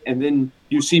off, and then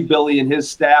you see Billy and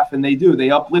his staff, and they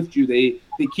uplift you. They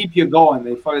keep you going.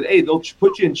 They'll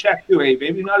put you in check too. Hey,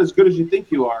 maybe not as good as you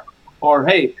think you are. Or,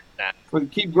 hey,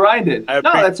 keep grinding. No,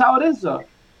 that's how it is, though.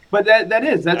 But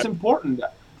that's important.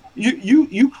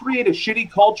 You create a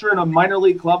shitty culture in a minor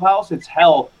league clubhouse, it's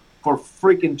hell for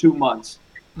freaking 2 months.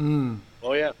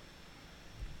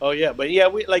 Oh yeah, but yeah,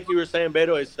 we, like you were saying,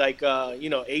 Beto, it's like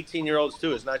 18-year-olds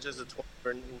too. It's not just a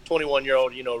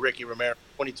 21-year-old, Ricky Romero,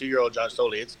 22-year-old Josh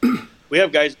Thole. We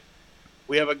have guys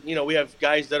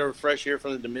that are fresh here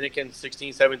from the Dominican,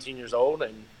 16, 17 years old,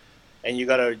 and you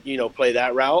got to play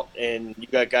that route, and you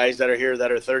got guys that are here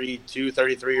that are 32,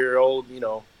 33-year-old,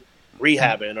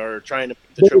 rehabbing or trying to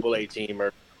make the Triple-A team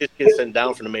or just get sent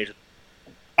down from the major.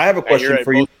 I have a question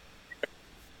for you.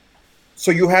 So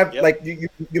you have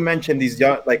you mentioned these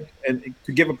young, and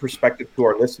to give a perspective to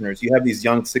our listeners, you have these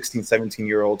young 16,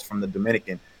 17-year-olds from the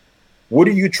Dominican. What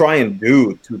do you try and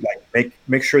do to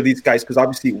make sure these guys, because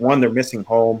obviously one, they're missing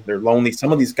home, they're lonely.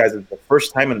 Some of these guys are the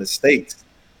first time in the States,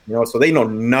 so they know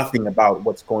nothing about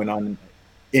what's going on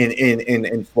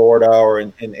in Florida or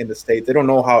in the States. They don't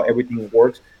know how everything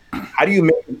works. How do you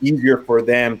make it easier for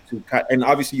them to – and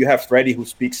obviously you have Freddie who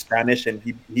speaks Spanish and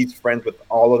he's friends with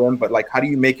all of them, but how do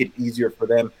you make it easier for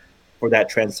them for that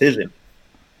transition?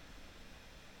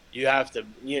 You have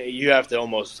to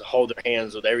almost hold their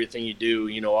hands with everything you do,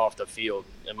 off the field.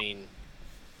 I mean,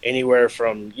 anywhere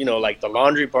from, the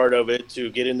laundry part of it to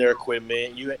getting their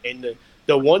equipment.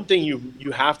 The one thing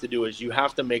you have to do is you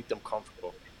have to make them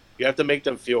comfortable. You have to make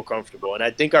them feel comfortable. And I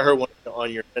think I heard one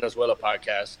on your Venezuela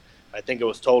podcast. I think it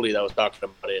was Tolly that was talking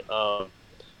about it.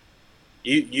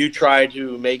 You try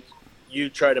to make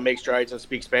strides and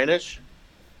speak Spanish,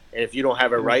 and if you don't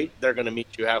have it right, they're going to meet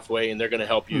you halfway and they're going to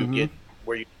help you get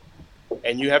where you.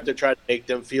 And you have to try to make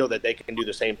them feel that they can do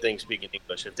the same thing speaking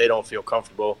English. If they don't feel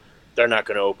comfortable, they're not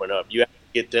going to open up. You have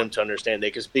to get them to understand they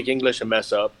can speak English and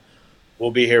mess up.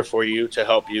 We'll be here for you to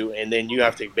help you, and then you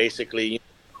have to basically,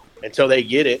 until they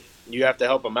get it, you have to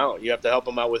help them out. You have to help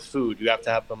them out with food. You have to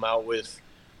help them out with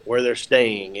where they're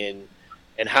staying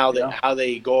and how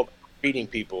they go about treating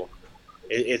people.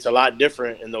 It's a lot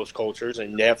different in those cultures,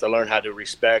 and they have to learn how to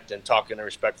respect and talk in a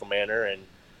respectful manner. And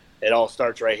it all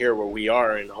starts right here where we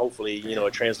are, and hopefully,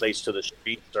 it translates to the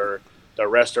streets or the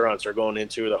restaurants they're going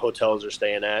into, the hotels they're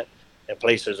staying at, and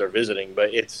places they're visiting.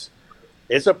 But it's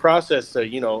a process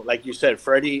to, like you said,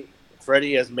 Freddie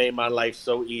has made my life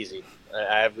so easy.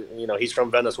 He's from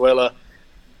Venezuela.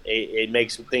 It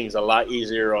makes things a lot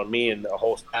easier on me and the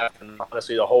whole staff and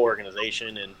honestly the whole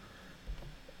organization. And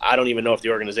I don't even know if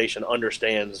the organization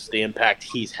understands the impact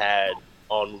he's had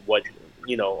on what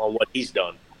he's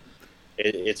done.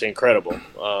 It's incredible.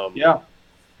 You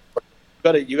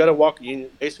gotta walk.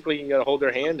 Basically, you gotta hold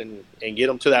their hand and get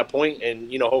them to that point.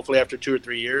 And hopefully after 2 or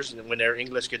 3 years, and when their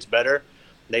English gets better,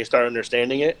 they start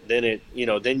understanding it. Then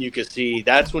then you can see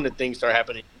that's when the things start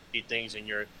happening. You see things and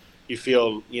you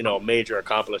feel major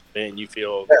accomplishment. And you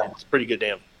feel it's pretty good.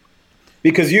 Damn.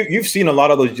 because you've seen a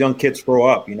lot of those young kids grow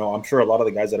up. You know, I'm sure a lot of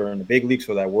the guys that are in the big leagues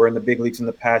or that were in the big leagues in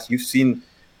the past, you've seen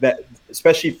that,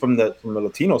 especially from the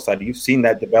Latino side, you've seen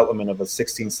that development of a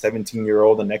 16,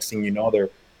 17-year-old. The next thing you know, they're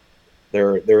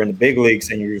in the big leagues,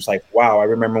 and you're just like, wow, I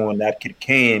remember when that kid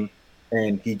came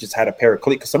and he just had a pair of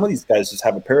cleats. Because some of these guys just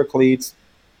have a pair of cleats,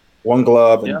 one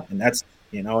glove, and that's,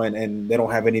 you know, and they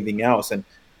don't have anything else. And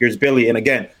here's Billy, and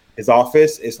again, his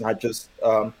office is not just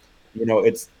you know,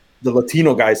 it's the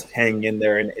Latino guys hanging in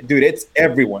there, and dude, it's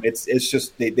everyone. It's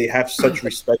just they have such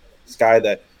respect for this guy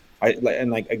that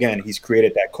again, he's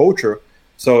created that culture.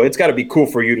 So it's got to be cool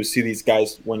for you to see these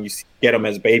guys when you get them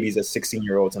as babies, as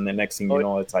 16-year-olds, and the next thing you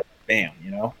know, it's like, bam,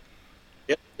 you know.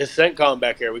 Yep, it's CENTCOM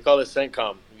back here. We call it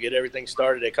CENTCOM. We get everything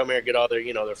started. They come here, get all their,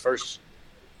 you know, their first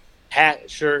hat,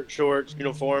 shirt, shorts,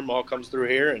 uniform, all comes through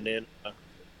here, and then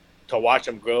to watch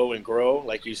them grow and grow,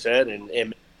 like you said, and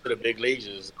to the big leagues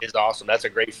is awesome. That's a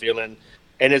great feeling,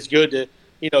 and it's good to,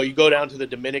 you know, you go down to the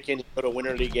Dominican, you go to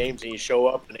Winter League games, and you show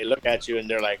up, and they look at you, and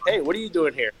they're like, "Hey, what are you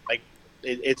doing here?" Like,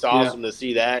 it's awesome to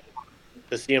see that,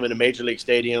 to see them in the major league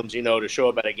stadiums. You know, to show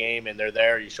up at a game and they're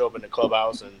there. You show up in the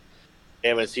clubhouse, and they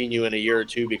haven't seen you in a year or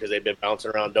two because they've been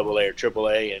bouncing around AA or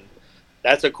AAA, and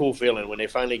that's a cool feeling when they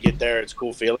finally get there. It's a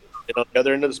cool feeling. And on the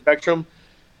other end of the spectrum,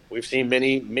 we've seen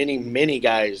many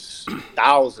guys,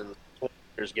 thousands of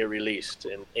players get released,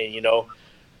 and you know,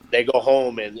 they go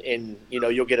home and you know,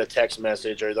 you'll get a text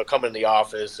message, or they'll come in the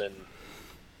office, and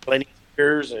plenty of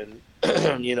tears and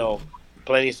you know,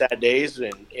 plenty sad days,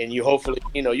 and you hopefully,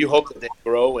 you know, you hope that they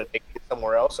grow and they get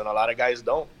somewhere else, and a lot of guys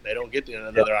don't. They don't get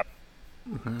another opportunity.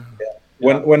 Mm-hmm. Yeah.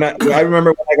 When I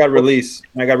remember when I got released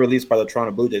by the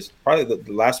Toronto Blue Jays, probably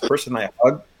the last person I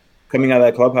hugged coming out of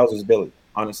that clubhouse was Billy.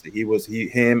 Honestly,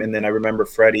 him, and then I remember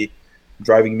Freddie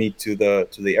driving me to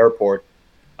the airport,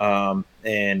 yeah,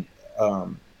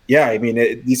 I mean,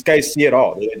 these guys see it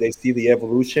all. They see the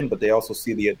evolution, but they also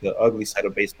see the ugly side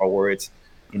of baseball, where it's,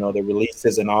 you know, the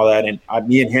releases and all that. And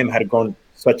me and him had grown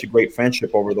such a great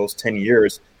friendship over those 10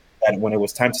 years that when it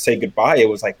was time to say goodbye, it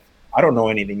was like, I don't know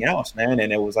anything else, man.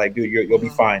 And it was like, dude, you'll be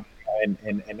fine.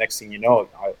 And next thing you know,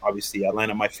 obviously I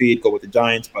land on my feet, go with the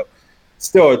Giants, but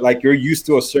still, like, you're used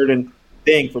to a certain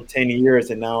thing for 10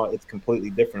 years, and now it's completely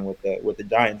different with the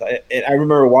Giants. I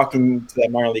remember walking to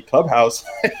that minor league clubhouse.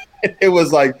 It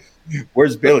was like,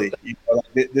 where's Billy? You know,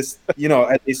 like this, you know,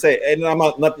 as they say, and I'm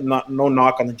no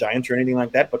knock on the Giants or anything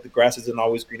like that, but the grass isn't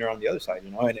always greener on the other side,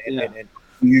 you know, and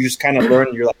you just kind of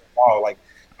learn. You're like, wow, like,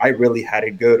 I really had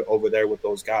it good over there with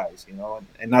those guys, you know,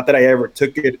 and not that I ever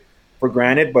took it for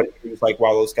granted, but it was like,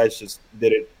 wow, those guys just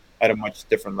did it at a much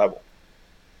different level.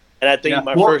 And I think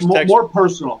my first text more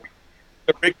personal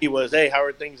to Ricky was, "Hey, how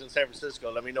are things in San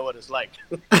Francisco? Let me know what it's like."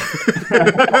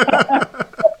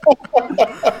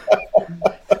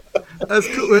 That's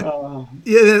cool.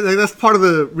 Yeah, that's part of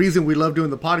the reason we love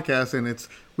doing the podcast, and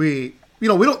we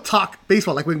don't talk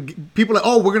baseball. Like, when people are like,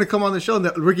 "Oh, we're going to come on the show,"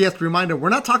 and Ricky has to remind them, we're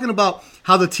not talking about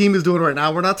how the team is doing right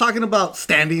now. We're not talking about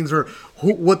standings or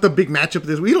what the big matchup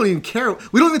is. We don't even care.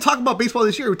 We don't even talk about baseball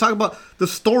this year. We talk about the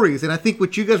stories. And I think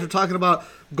what you guys were talking about,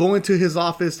 going to his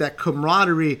office, that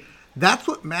camaraderie, that's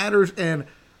what matters. And,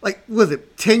 like, was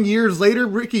it 10 years later,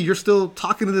 Ricky, you're still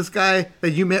talking to this guy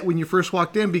that you met when you first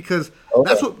walked in, because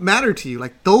that's what mattered to you.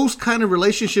 Like, those kind of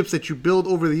relationships that you build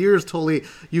over the years. Totally,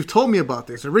 you've told me about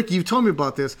this. And Ricky, you've told me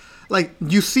about this. Like,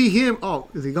 you see him. Oh,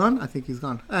 is he gone? I think he's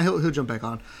gone. He'll jump back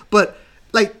on. But,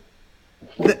 like,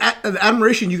 the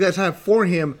admiration you guys have for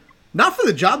him, not for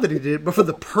the job that he did, but for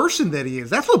the person that he is.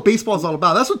 That's what baseball's all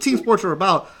about. That's what team sports are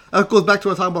about. That goes back to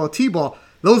what I was talking about T-ball.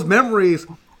 Those memories,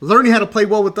 learning how to play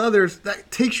well with others, that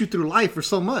takes you through life for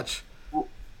so much.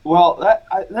 Well,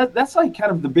 that's like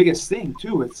kind of the biggest thing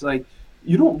too. It's like,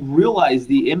 you don't realize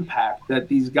the impact that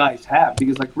these guys have,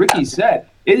 because, like Ricky said,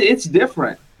 it's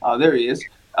different. There he is.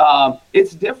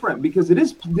 It's different because it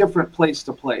is different place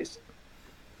to place.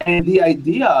 And the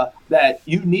idea that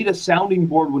you need a sounding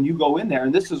board when you go in there,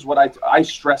 and this is what I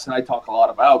stress and I talk a lot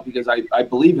about, because I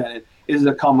believe in it, is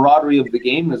the camaraderie of the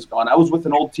game has gone. I was with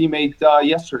an old teammate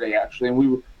yesterday, actually,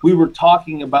 and we were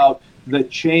talking about the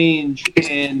change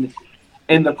in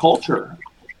the culture.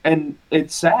 And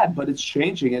it's sad, but it's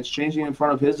changing. It's changing in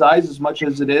front of his eyes as much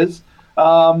as it is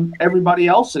everybody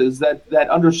else's that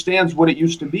understands what it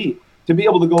used to be. To be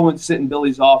able to go and sit in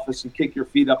Billy's office and kick your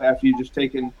feet up after you've just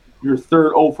taken your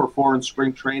third 0 for 4 in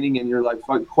spring training, and you're like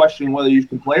questioning whether you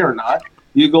can play or not.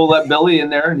 You go let Billy in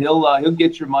there, and he'll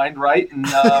get your mind right. And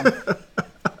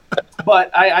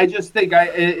but I just think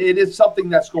it is something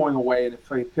that's going away, and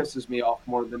it pisses me off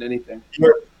more than anything.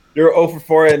 You're 0 for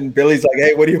 4, and Billy's like,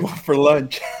 "Hey, what do you want for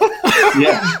lunch?"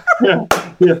 Yeah.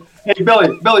 Hey,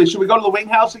 Billy, should we go to the Wing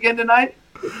House again tonight?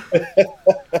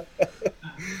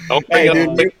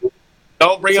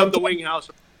 Don't bring up the wing house,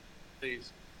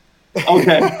 please.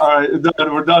 Okay, all right,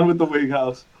 we're done with the wing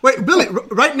house. Wait, Billy,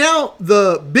 right now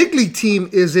the big league team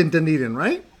is in Dunedin,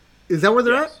 right? Is that where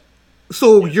they're at?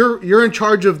 So you're in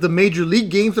charge of the major league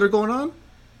games that are going on?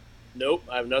 Nope,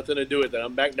 I have nothing to do with that.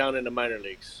 I'm back down in the minor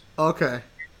leagues. Okay.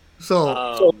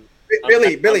 So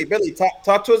Billy,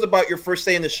 talk to us about your first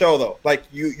day in the show, though. Like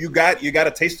you got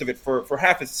a taste of it for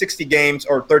half. It's 60 games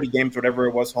or 30 games, whatever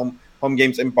it was, home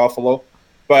games in Buffalo.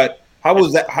 But how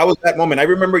was that moment? I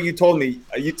remember you told me,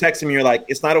 you texted me, you're like,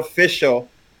 it's not official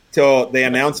till they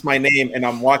announce my name and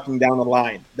I'm walking down the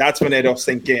line. That's when it'll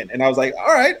sink in. And I was like,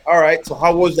 all right. So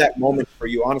how was that moment for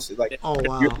you, honestly? Like, oh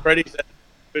wow, Freddie said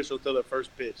official till the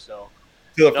first pitch. So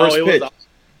till the first pitch.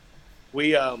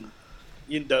 We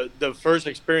the first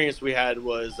experience we had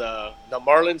was the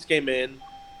Marlins came in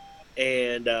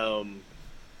and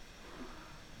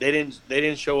they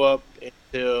didn't show up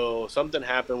until something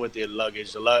happened with the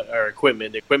luggage, or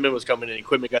equipment. The equipment was coming in.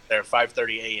 Equipment got there at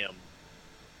 5:30 a.m.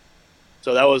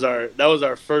 So that was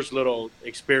our first little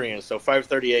experience. So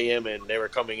 5:30 a.m. and they were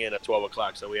coming in at 12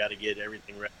 o'clock. So we had to get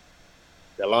everything ready.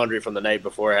 The laundry from the night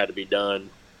before had to be done.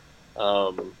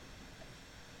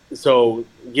 So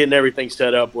getting everything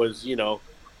set up was,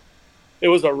 it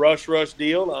was a rush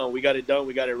deal. We got it done.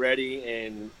 We got it ready.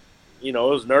 And, it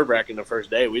was nerve-wracking the first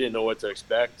day. We didn't know what to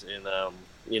expect. And,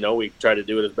 we tried to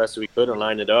do it as best as we could and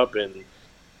line it up. And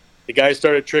the guys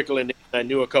started trickling in. I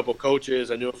knew a couple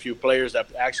coaches. I knew a few players that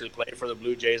actually played for the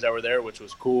Blue Jays that were there, which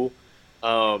was cool.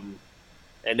 And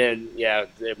then,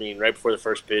 right before the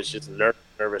first pitch, just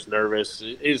nervous.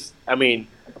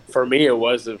 For me, it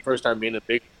was the first time being a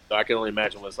big, so I can only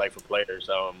imagine what it's like for players.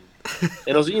 And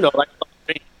it was, like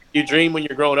you dream when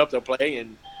you're growing up to play,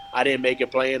 and I didn't make it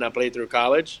playing. I played through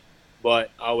college,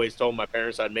 but I always told my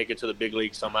parents I'd make it to the big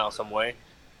league somehow, some way.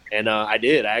 And I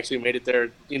did. I actually made it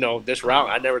there, this route.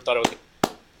 I never thought it was.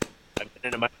 I've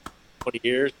been in my 20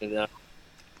 years, and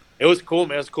it was cool,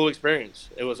 man. It was a cool experience.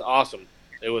 It was awesome.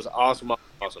 It was awesome.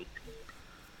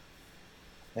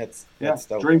 That's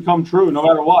dream come true, no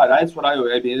matter what. That's what I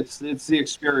mean. It's the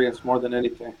experience more than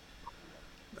anything.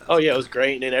 Oh yeah, it was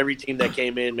great. And then every team that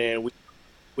came in, man,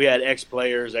 we had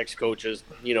ex-players, ex-coaches,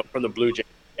 from the Blue Jays.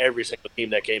 Every single team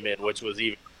that came in, which was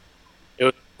it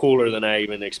was cooler than I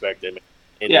even expected, man.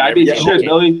 And shit,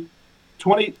 Billy.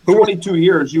 22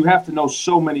 years, you have to know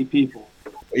so many people.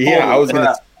 Yeah, I was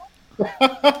gonna.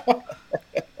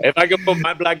 If I could put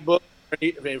my black book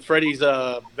and Freddie's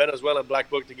Venezuelan black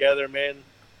book together, man,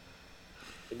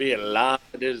 it'd be a lot.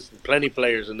 There's plenty of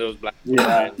players in those black books.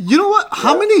 Yeah. You know what?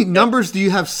 How many numbers do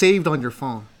you have saved on your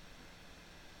phone?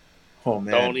 Oh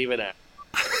man, don't even ask.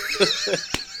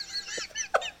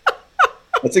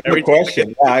 That's a good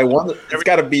question. I wonder. It's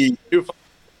got to be.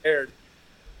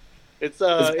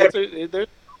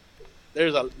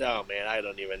 There's a no, man. I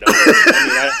don't even know.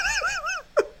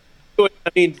 I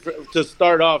mean, to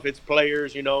start off, it's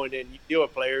players, and then you deal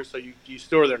with players, so you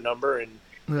store their number, and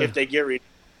if they get you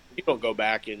don't go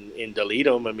back and delete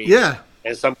them. I mean,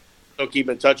 and some still keep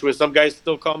in touch with. Some guys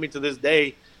still call me to this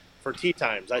day for tee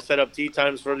times. I set up tee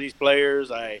times for these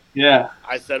players. I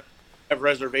have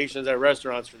reservations at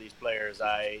restaurants for these players.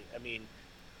 I mean,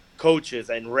 coaches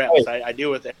and reps. I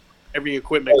deal with every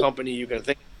equipment company you can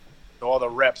think of. All the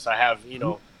reps I have,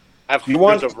 I have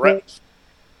hundreds of reps.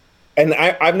 And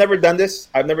I've never done this.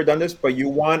 But you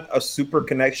want a super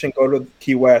connection? Go to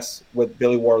Key West with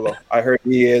Billy Warlow. I heard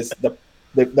he is the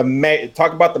mayor.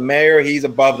 Talk about the mayor. He's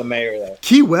above the mayor there.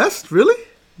 Key West, really?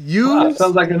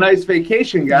 Sounds like a nice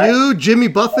vacation, guy. You, Jimmy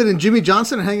Buffett, and Jimmy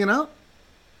Johnson are hanging out.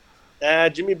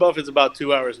 Jimmy Buffett's about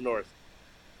 2 hours north.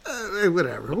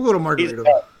 Whatever. We'll go to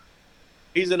Margaritaville.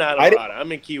 He's in Adelaide.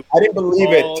 I'm in Key West. I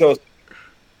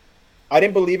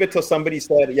didn't believe it till somebody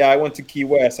said, "Yeah, I went to Key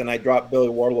West and I dropped Billy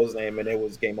Warlow's name and it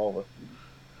was game over."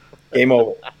 Game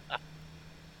over.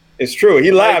 It's true. He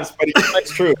laughs, but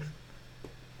it's true.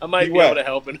 I might be able to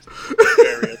help in this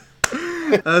area.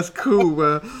 That's cool,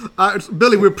 man.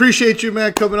 Billy, we appreciate you,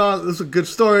 man, coming on. Those are good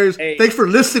stories. Hey, thanks for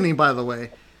listening, by the way.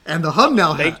 And the Hub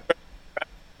Now hat.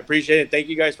 Appreciate it. Thank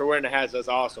you guys for wearing the hats. That's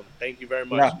awesome. Thank you very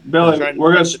much. Yeah. Billy,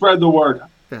 we're going to spread the word.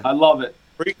 Yeah. I love it.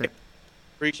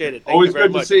 Appreciate it. Always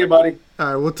good to see you, buddy. All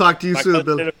right, we'll talk to you soon,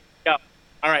 Billy.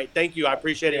 All right, thank you. I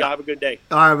appreciate it. Y'all have a good day.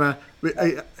 All right,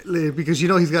 man. Because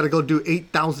he's got to go do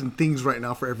 8,000 things right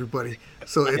now for everybody.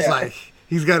 So it's like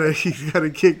he's got to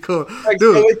get going.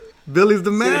 Dude, Billy's the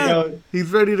man.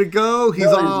 He's ready to go. He's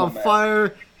on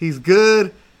fire. He's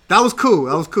good. That was cool.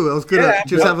 That was good. Yeah,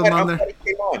 just have him on there.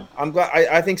 I'm glad.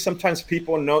 I think sometimes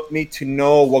people need to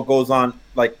know what goes on.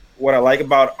 Like what I like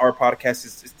about our podcast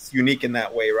is it's unique in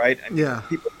that way, right? I mean, Yeah.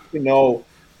 People know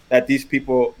that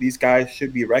these guys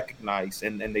should be recognized,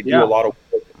 and they do a lot of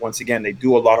work. Once again, they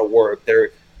do a lot of work.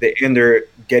 They're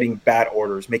getting bat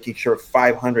orders, making sure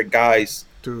 500 guys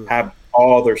have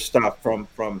all their stuff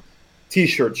from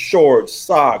T-shirts, shorts,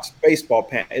 socks, baseball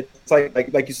pants. It's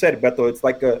like you said, Beto, it's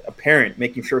like a parent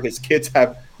making sure his kids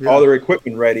have all their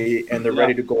equipment ready and they're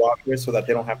ready to go out there so that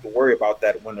they don't have to worry about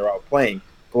that when they're out playing.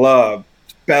 Gloves,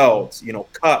 belts,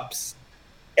 cups,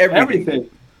 everything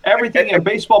a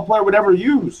baseball player would ever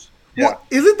use. Well,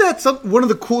 isn't that one of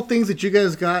the cool things that you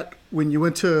guys got when you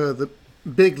went to the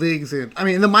big leagues? And I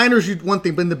mean, in the minors, one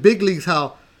thing, but in the big leagues,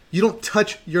 how you don't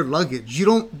touch your luggage. You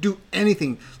don't do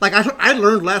anything. Like I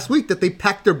learned last week that they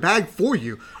pack their bag for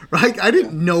you, right? I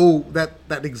didn't know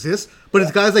that exists, but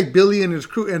it's guys like Billy and his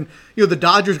crew, and the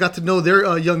Dodgers got to know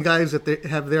their young guys that they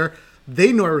have there.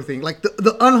 They know everything. Like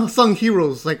the unsung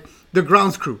heroes, like the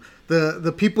grounds crew,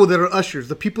 the people that are ushers,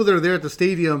 the people that are there at the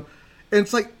stadium, and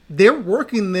it's like they're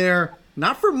working there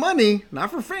not for money,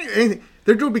 not for fame, anything.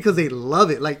 They're doing it because they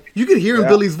love it. Like you could hear in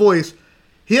Billy's voice.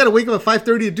 He had to wake up at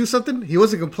 5:30 to do something. He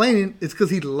wasn't complaining. It's because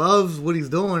he loves what he's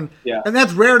doing. Yeah. And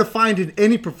that's rare to find in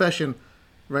any profession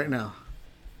right now.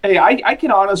 Hey, I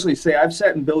can honestly say I've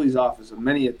sat in Billy's office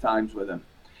many a times with him.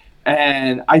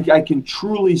 And I can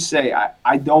truly say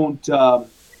I don't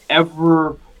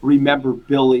ever remember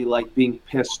Billy, like, being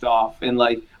pissed off. And,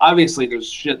 like, obviously there's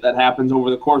shit that happens over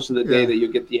the course of the day that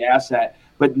you get the ass at,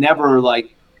 but never,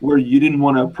 like, where you didn't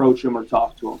want to approach him or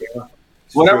talk to him. Yeah.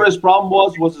 Whatever his problem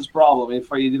was his problem.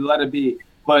 If you let it be.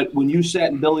 But when you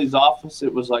sat in Billy's office,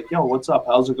 it was like, yo, what's up?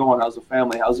 How's it going? How's the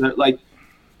family? How's it? Like,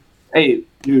 hey,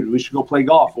 dude, we should go play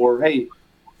golf. Or, hey,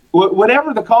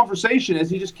 whatever the conversation is,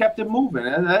 he just kept it moving.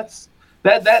 And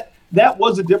that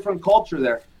was a different culture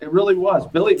there. It really was.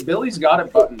 Billy's got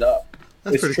it buttoned up.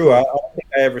 It's true. Cool. I don't think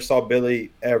I ever saw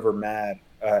Billy ever mad.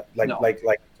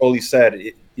 Like Toli said,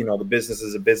 the business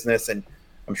is a business, and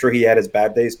I'm sure he had his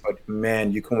bad days, but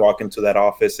man, you can walk into that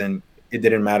office and it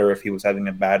didn't matter if he was having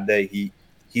a bad day.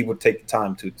 He would take the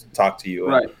time to talk to you.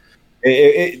 Right.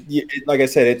 It like I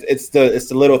said, it's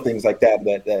the little things like that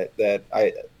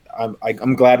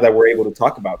I'm glad that we're able to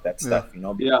talk about that stuff.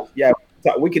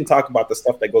 We can talk about the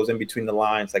stuff that goes in between the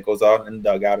lines, that goes on in the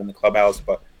dugout in the clubhouse,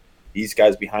 but these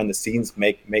guys behind the scenes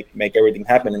make everything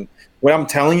happen. And what I'm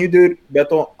telling you, dude,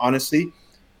 Beto, honestly,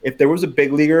 if there was a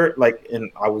big leaguer, and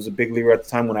I was a big leaguer at the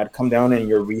time, when I'd come down and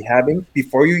you're rehabbing,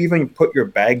 before you even put your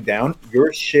bag down,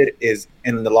 your shit is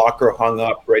in the locker, hung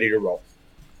up, ready to roll.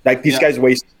 Like, these guys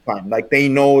waste time. Like, they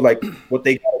know, like, what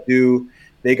they got to do.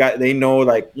 They know,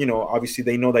 like, obviously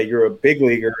they know that you're a big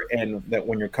leaguer, and that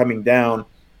when you're coming down,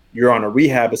 you're on a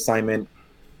rehab assignment.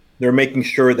 They're making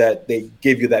sure that they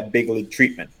give you that big league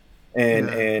treatment. And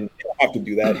they don't have to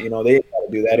do that. They have to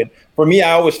do that. And for me,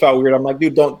 I always felt weird. I'm like,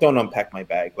 dude, don't unpack my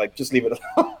bag. Like, just leave it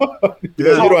alone. You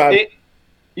don't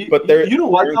have. But you know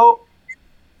what though?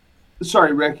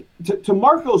 Sorry, Rick. To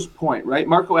Marco's point, right?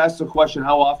 Marco asked the question: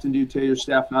 how often do you tell your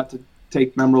staff not to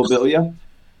take memorabilia?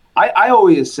 I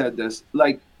always said this.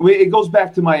 Like, it goes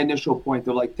back to my initial point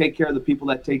of, like, take care of the people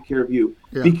that take care of you,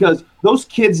 because those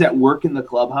kids that work in the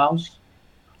clubhouse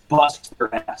bust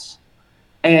their ass,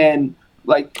 and,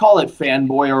 like, call it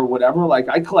fanboy or whatever. Like,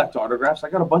 I collect autographs. I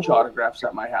got a bunch of autographs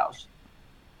at my house.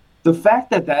 The fact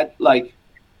that like,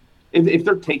 if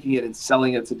they're taking it and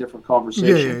selling it, it's a different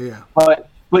conversation. Yeah.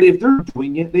 But if they're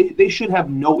doing it, they should have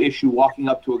no issue walking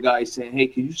up to a guy saying, hey,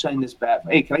 can you sign this bat?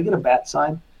 Hey, can I get a bat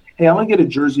signed? Hey, I'm going to get a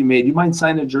jersey made. You mind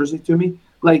signing a jersey to me?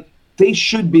 Like, they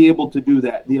should be able to do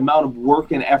that. The amount of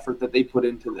work and effort that they put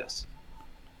into this.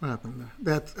 What happened there?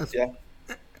 That's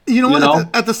You know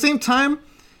what? At the same time,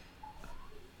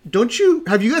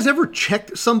 have you guys ever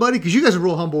checked somebody? Because you guys are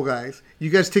real humble guys. You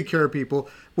guys take care of people.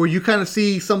 Where you kind of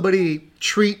see somebody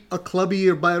treat a clubby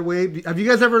or by the way. Have you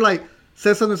guys ever, like,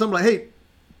 said something to somebody like, hey,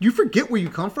 you forget where you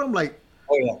come from? Like,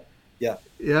 oh yeah.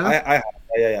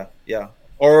 Yeah.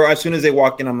 Or as soon as they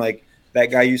walk in, I'm like,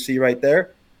 that guy you see right there,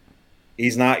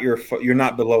 you're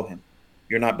not below him.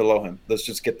 You're not below him. Let's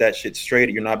just get that shit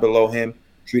straight. You're not below him.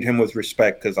 Treat him with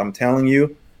respect, because I'm telling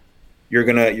you, you're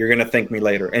gonna thank me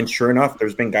later. And sure enough,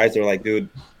 there's been guys that are like, dude,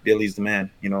 Billy's the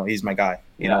man. He's my guy.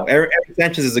 Eric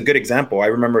Sanchez is a good example. I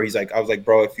remember I was like,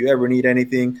 bro, if you ever need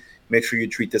anything, make sure you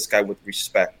treat this guy with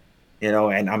respect.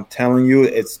 And I'm telling you,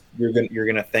 you're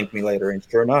gonna thank me later. And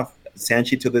sure enough,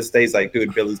 Sanchi to this day is like,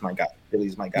 dude, Billy's my guy.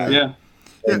 Billy's my guy. Yeah.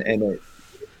 And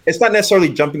it's not necessarily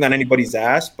jumping on anybody's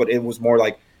ass, but it was more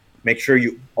like, make sure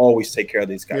you always take care of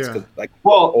these guys.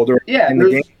 Older in the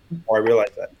game, I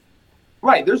realized that.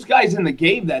 Right. There's guys in the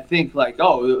game that think, like,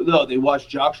 oh, no, they wash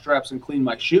jock straps and clean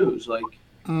my shoes. Like,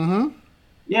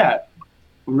 yeah.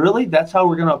 really? That's how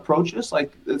we're going to approach this?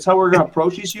 Like, that's how we're going to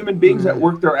approach these human beings that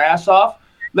work their ass off?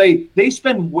 They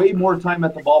spend way more time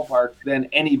at the ballpark than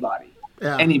anybody,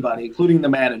 including the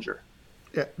manager.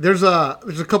 Yeah, there's a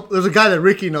guy that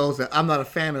Ricky knows that I'm not a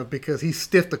fan of because he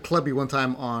stiffed the clubby one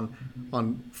time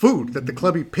on food that the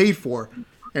clubby paid for,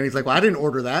 and he's like, "Well, I didn't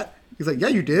order that." He's like, "Yeah,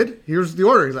 you did. Here's the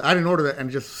order." He's like, "I didn't order that,"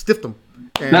 and just stiffed him.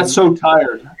 And, that's so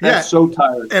tired. That's so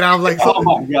tired. And I'm like, "Oh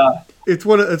my god!" It's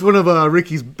one of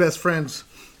Ricky's best friends.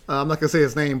 I'm not gonna say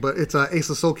his name, but it's Ace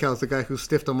of SoCal is the guy who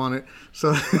stiffed him on it.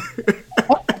 So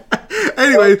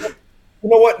anyway, you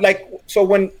know what? Like, so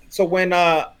when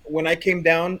I came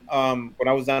down, when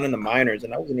I was down in the minors,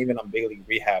 and I wasn't even on big league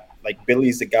rehab. Like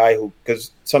Billy's the guy who,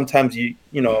 because sometimes you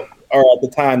know, or at the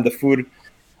time the food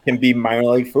can be minor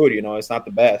league food. You know, it's not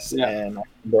the best. Yeah. And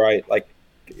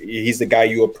he's the guy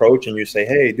you approach and you say,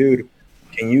 "Hey, dude,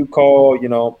 can you call, you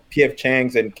know, PF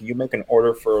Chang's and can you make an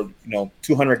order for, you know,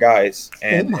 200 guys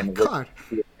and God.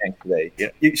 PF Chang's today?"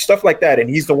 You know, stuff like that. And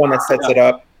he's the one that sets it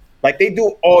up. Like they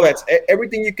do all that,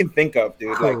 everything you can think of,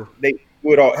 dude. Like they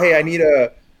do it all. Hey, I need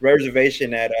a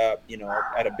reservation at a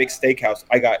big steakhouse.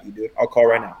 I got you, dude. I'll call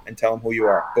right now and tell them who you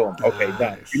are. Boom. Okay,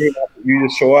 done. You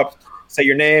just show up, say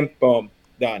your name, boom,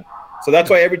 done. So that's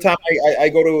why every time I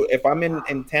go to, if I'm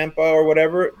in Tampa or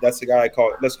whatever, that's the guy I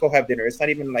call. Let's go have dinner. It's not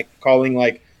even like calling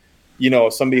like, you know,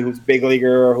 somebody who's big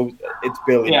leaguer or it's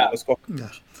Billy. Yeah. Let's go. Yeah.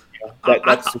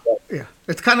 Yeah.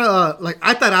 It's kind of like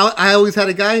I thought I always had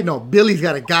a guy. No, Billy's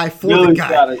got a guy for the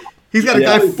guy. He's got a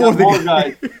guy for the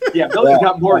guy. Yeah, Billy's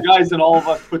got more guys than all of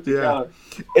us put together.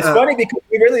 It's funny because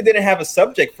we really didn't have a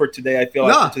subject for today. I feel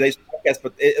like for today's podcast,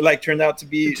 but it like turned out to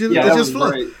be just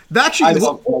fun. Actually,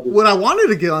 what I wanted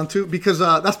to get onto, because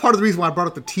that's part of the reason why I brought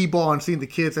up the T-ball and seeing the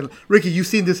kids. And Ricky, you've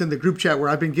seen this in the group chat where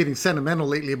I've been getting sentimental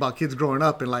lately about kids growing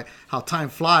up and like how time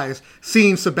flies.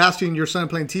 Seeing Sebastian, your son,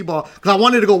 playing T-ball, because I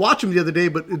wanted to go watch him the other day,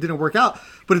 but it didn't work out.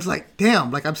 But it's like,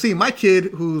 damn, like I'm seeing my kid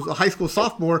who's a high school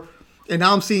sophomore, and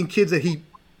now I'm seeing kids that he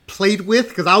played with,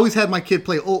 because I always had my kid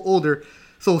play older.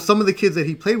 So some of the kids that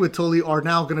he played with totally are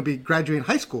now going to be graduating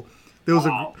high school. There was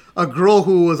a girl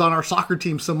who was on our soccer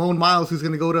team, Simone Miles, who's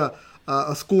going to go to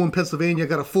a school in Pennsylvania,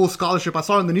 got a full scholarship. I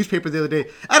saw her in the newspaper the other day.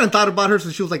 I hadn't thought about her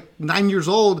since she was like 9 years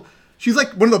old. She's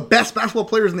like one of the best basketball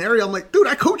players in the area. I'm like, dude,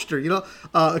 I coached her, you know.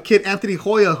 A kid, Anthony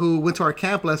Hoya, who went to our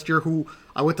camp last year, who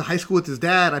I went to high school with his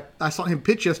dad. I saw him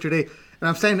pitch yesterday. And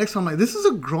I'm standing next to him, I'm like, this is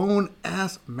a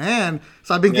grown-ass man.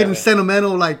 So I've been getting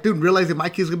sentimental, like, dude, realizing my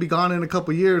kid's going to be gone in a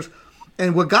couple years.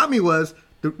 And what got me was,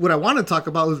 what I wanted to talk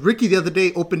about was Ricky the other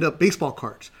day opened up baseball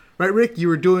cards. Right, Rick? You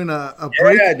were doing a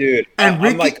break. Yeah, dude. And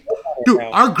Ricky,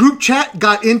 our group chat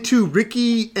got into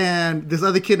Ricky and this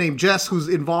other kid named Jess who's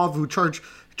involved, who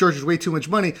charges way too much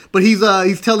money. But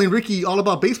he's telling Ricky all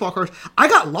about baseball cards. I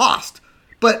got lost.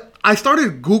 But I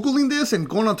started Googling this and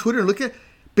going on Twitter and looking at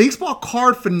baseball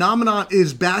card phenomenon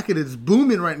is back and it's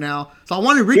booming right now. So I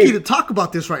wanted Ricky to talk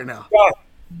about this right now.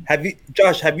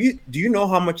 Josh, do you know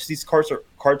how much these cards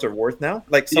are worth now?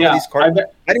 Like some of these cards,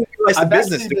 I didn't realize the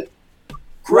business.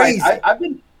 Crazy. Right.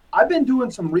 I've been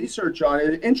doing some research on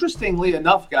it. Interestingly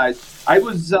enough, guys, I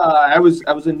was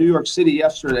in New York City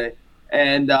yesterday,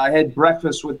 and I had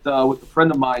breakfast with a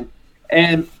friend of mine,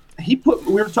 and we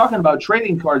were talking about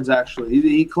trading cards. Actually,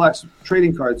 he collects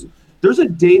trading cards. There's a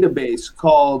database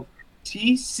called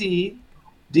TC,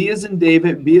 D as in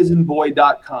David, B as in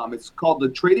boy.com. It's called the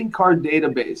Trading Card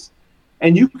Database.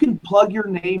 And you can plug your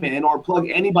name in or plug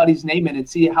anybody's name in and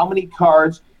see how many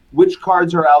cards, which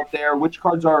cards are out there, which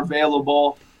cards are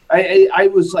available.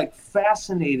 I was like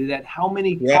fascinated at how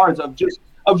many cards of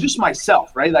just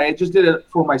myself, right? Like I just did it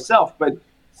for myself. But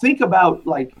think about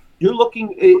like you're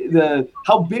looking at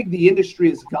how big the industry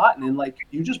has gotten, and like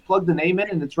you just plug the name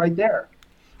in and it's right there.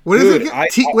 What is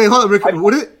it? Wait, hold on, Rick.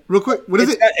 What is it? Real quick. What is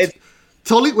it? It's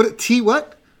totally. What? T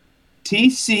what?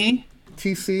 TC.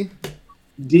 TC.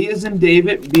 D as in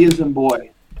David. B as in boy.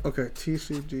 Okay.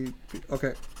 TCD.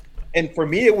 Okay. And for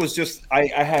me, it was just I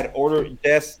had ordered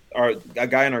or a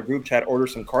guy in our group chat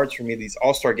ordered some cards for me. These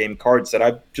All-Star Game cards that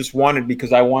I just wanted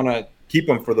because I want to keep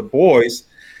them for the boys.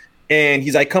 And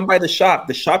he's like, "Come by the shop."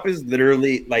 The shop is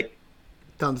literally like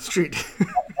down the street.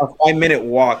 A 5-minute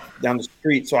walk down the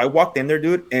street. So I walked in there,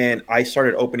 dude, and I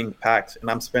started opening packs, and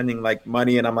I'm spending like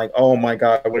money, and I'm like, oh my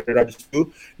god, what did I just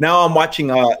do? Now I'm watching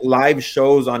live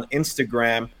shows on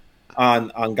Instagram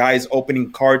on guys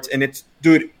opening cards, and it's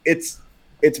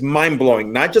mind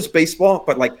blowing. Not just baseball,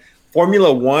 but like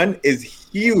Formula One is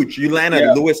huge. You land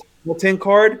a Lewis Hamilton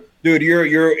card, dude,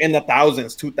 you're in the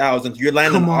thousands, 2000s. You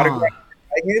land an autograph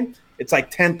again, it's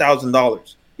like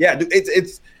 $10,000. Yeah, dude,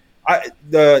 it's.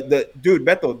 The dude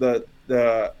Beto,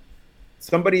 the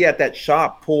somebody at that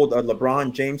shop pulled a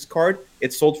LeBron James card.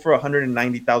 It sold for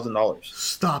 $190,000.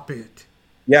 Stop it.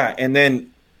 Yeah, and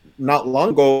then not long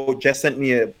ago, Jess sent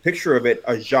me a picture of it.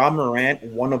 A Ja Morant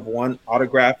 1-of-1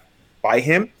 autograph by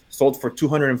him sold for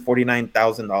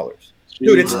 $249,000.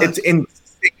 Dude, it's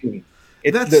insane.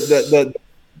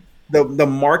 The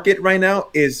market right now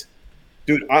is,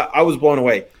 dude. I was blown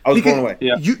away. Blown away.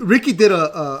 Yeah. Ricky did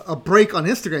a break on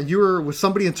Instagram. You were with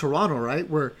somebody in Toronto, right?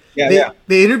 Where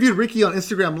they interviewed Ricky on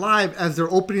Instagram Live as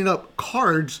they're opening up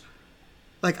cards.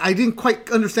 Like, I didn't quite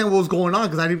understand what was going on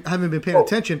because haven't been paying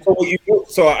attention.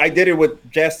 So I did it with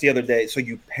Jess the other day. So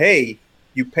you pay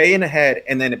in ahead,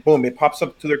 and then it pops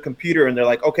up to their computer, and they're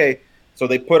like, okay. So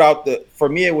they put out for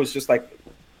me, it was just like,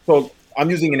 so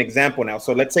I'm using an example now.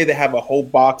 So let's say they have a whole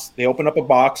box. They open up a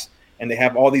box, and they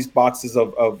have all these boxes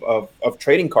of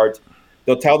trading cards.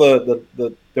 They'll tell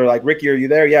they're like, Ricky, are you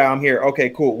there? Yeah, I'm here.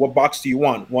 Okay, cool. What box do you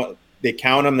want? They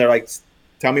count them. They're like,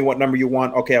 tell me what number you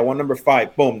want. Okay, I want number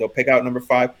 5. Boom. They'll pick out number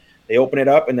 5. They open it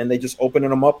up, and then they just open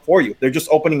them up for you. They're just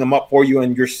opening them up for you,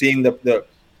 and you're seeing the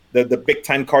big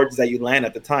time cards that you land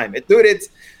at the time.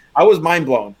 I was mind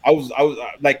blown. I was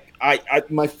like,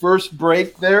 my first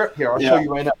break there. Here, I'll show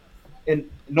you right now. And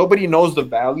nobody knows the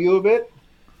value of it,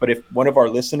 but if one of our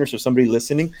listeners or somebody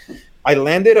listening, I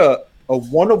landed a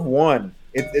 1-of-1.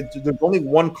 There's only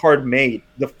one card made.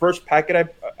 The first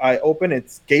packet I opened,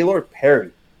 it's Gaylord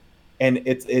Perry. And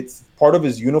it's part of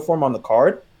his uniform on the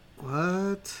card.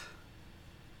 What?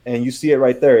 And you see it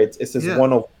right there. It says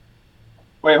 1-of.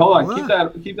 Wait, hold on.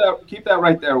 What? Keep that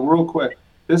right there, real quick.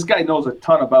 This guy knows a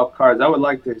ton about cards. I would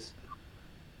like this.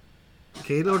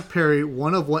 Gaylord Perry,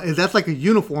 1-of-1. That's like a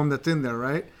uniform that's in there,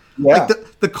 right? Yeah.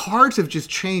 Like the cards have just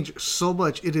changed so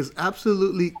much. It is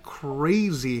absolutely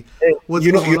crazy what's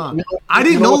going on. I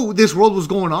didn't know this world was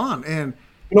going on. And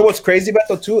you know what's crazy about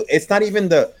that too? It's not even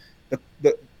the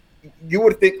you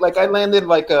would think, like, I landed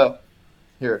like a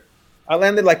Greg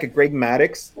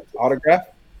Maddux autograph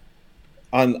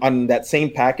on that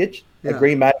same package, a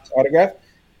Greg Maddux autograph.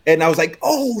 And I was like,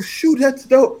 oh, shoot, that's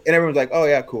dope. And everyone's like, oh,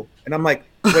 yeah, cool. And I'm like,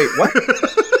 wait, what?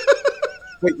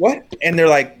 Wait, what? And they're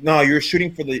like, no, you're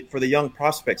shooting for the young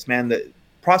prospects, man. The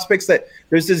prospects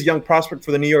there's this young prospect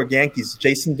for the New York Yankees,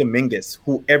 Jason Dominguez,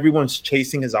 who everyone's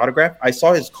chasing his autograph. I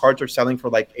saw his cards are selling for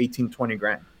like 18, 20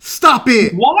 grand. Stop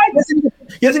it. What?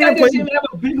 He doesn't even have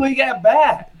a big league at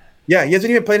bat. Yeah, he hasn't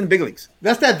even played in the big leagues.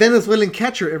 That's that Venezuelan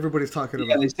catcher everybody's talking about.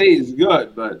 Yeah, they say he's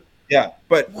good, but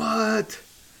what?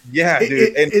 Yeah,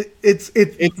 dude.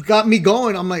 It got me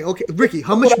going. I'm like, okay, Ricky,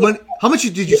 how much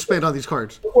did you spend on these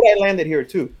cards? Look what I landed here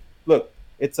too. Look,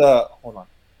 it's hold on.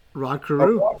 Rod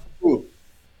Carew.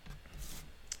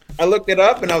 I looked it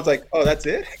up and I was like, oh, that's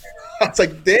it? I was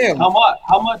like, damn. How much?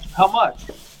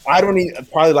 I don't need,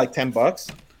 probably like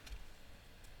 $10.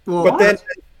 Well,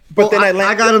 but then I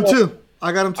landed.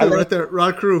 I got him too. Right there.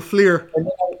 Rod Carew, Fleer.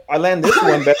 I land this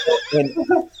one,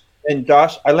 and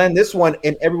Josh, I land this one,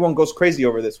 and everyone goes crazy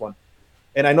over this one.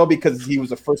 And I know because he was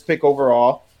the first pick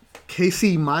overall.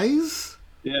 Casey Mize?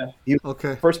 Yeah. He was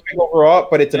first pick overall,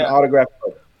 but it's an autograph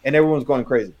card, and everyone's going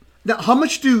crazy. Now, how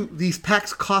much do these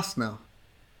packs cost now?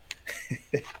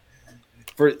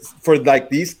 For like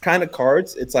these kind of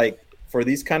cards, it's like, for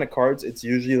these kind of cards, it's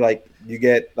usually like you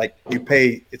get, like, you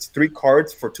pay, it's 3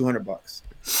 cards for $200.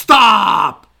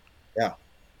 Stop! Yeah.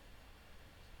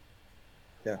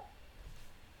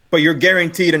 But you're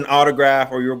guaranteed an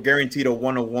autograph, or you're guaranteed a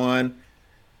 1-of-1.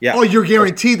 Yeah. Oh, you're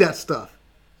guaranteed that stuff.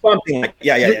 Something like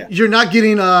yeah. You're not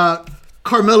getting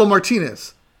Carmelo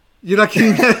Martinez. You're not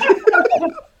getting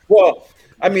that. Well,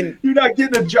 I mean, you're not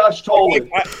getting a Josh Tolan.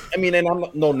 I mean, and I'm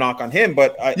no knock on him,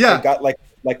 but I got like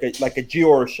a Gio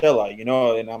Urshela, you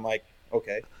know, and I'm like,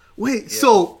 okay. Wait,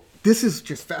 so this is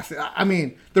just fascinating. I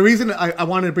mean, the reason I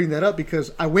wanted to bring that up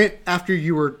because I went after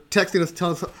you were texting us,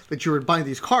 telling us that you were buying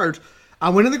these cards. I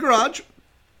went in the garage,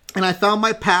 and I found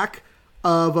my pack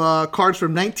of cards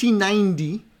from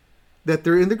 1990 that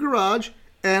they're in the garage,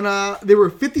 and they were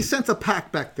 50 cents a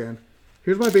pack back then.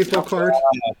 Here's my baseball cards.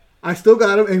 I still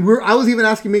got them, and I was even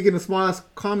asking, making a small-ass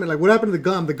comment, like, what happened to the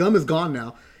gum? The gum is gone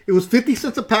now. It was 50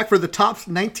 cents a pack for the Topps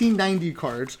 1990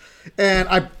 cards, and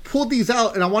I pulled these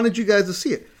out, and I wanted you guys to see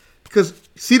it. Because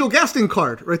Cito Gaston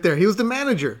card right there. He was the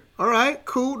manager. All right,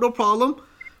 cool, no problem.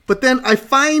 But then I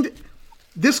find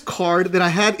this card that I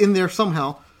had in there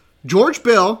somehow. George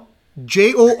Bell,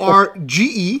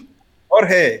 Jorge.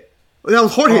 Jorge. That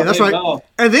was Jorge, that's right. Bell.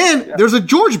 And then there's a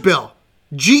George Bell,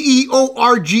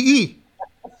 George.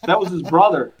 That was his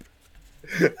brother.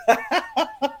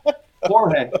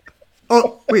 Jorge.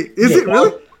 Oh, wait, is it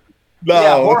really? No.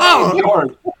 Yeah,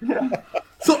 Jorge.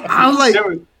 So I'm like,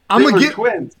 I'm going to get...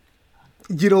 twins.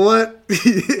 You know what?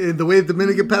 The way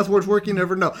Dominican passports work, you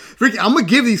never know. Ricky, I'm going to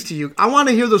give these to you. I want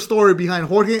to hear the story behind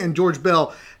Jorge and George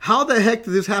Bell. How the heck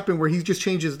did this happen where he just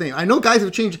changed his name? I know guys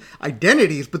have changed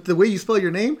identities, but the way you spell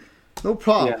your name, no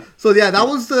problem. Yeah. So, yeah, that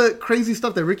was the crazy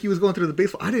stuff that Ricky was going through the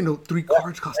baseball. I didn't know 3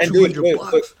 cards cost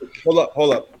 $200. Look,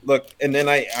 hold up. Look, and then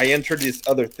I entered this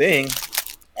other thing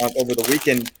over the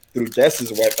weekend through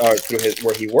Jess's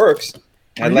where he works.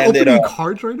 Are you opening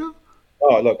cards right now?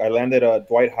 Oh, look, I landed a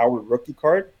Dwight Howard rookie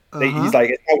card. He's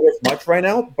like, it's not worth much right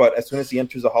now, but as soon as he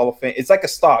enters the Hall of Fame, it's like a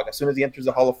stock. As soon as he enters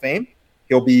the Hall of Fame,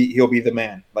 he'll be the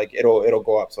man. Like it'll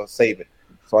go up. So save it.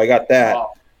 So I got that.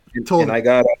 Wow. And I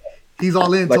got he's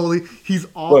all in, totally. He's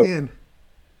all in.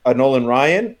 A Nolan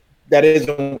Ryan. That is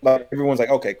like everyone's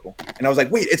like, okay, cool. And I was like,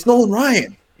 wait, it's Nolan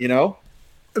Ryan, you know?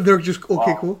 They're just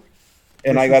okay, cool.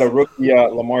 And I got a rookie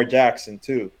Lamar Jackson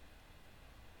too.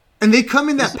 And they come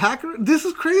in that pack. This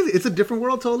is crazy. It's a different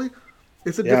world, totally.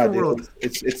 It's a different world.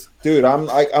 It's dude.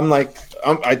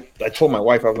 I told my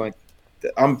wife,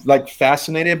 I'm like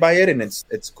fascinated by it, and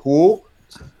it's cool.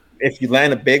 If you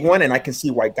land a big one, and I can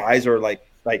see why guys are like.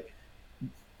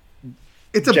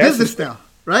 It's a business now,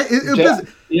 right? Business.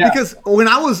 Yeah. Because when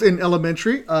I was in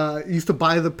elementary, I used to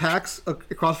buy the packs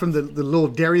across from the little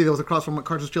dairy that was across from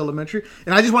Carson Street Elementary,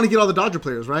 and I just want to get all the Dodger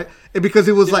players, right? And because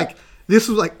it was like. This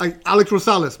was like Alex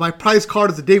Rosales. My prize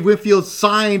card is the Dave Winfield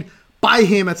signed by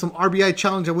him at some RBI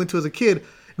challenge I went to as a kid.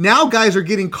 Now guys are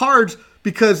getting cards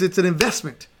because it's an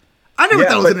investment. I never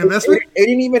thought it was an investment. It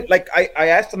didn't even like I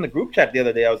asked on the group chat the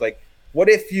other day. I was like, what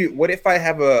if I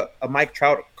have a Mike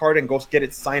Trout card and go get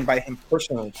it signed by him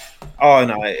personally? Oh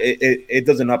no, it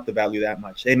doesn't up the value that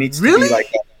much. It needs to be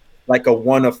like a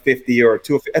 1 of 50 or a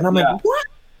 2 of 50. And I'm like, what?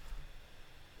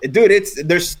 Dude,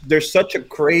 there's such a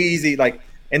crazy like.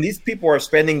 And these people are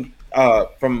spending,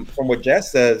 from what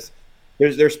Jess says,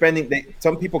 they're spending.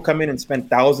 Some people come in and spend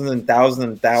thousands and thousands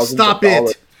and thousands of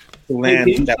dollars to land.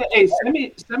 Hey, send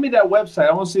me that website.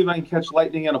 I want to see if I can catch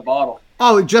lightning in a bottle.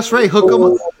 Oh, Jess Ray, hook them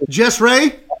up. Jess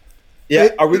Ray. Yeah,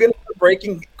 are we going to be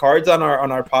breaking cards on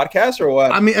our podcast or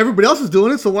what? I mean, everybody else is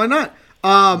doing it, so why not?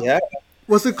 Yeah.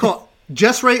 What's it called?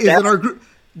 Jess Ray is in our group.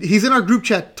 He's in our group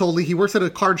chat. Totally. He works at a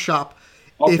card shop.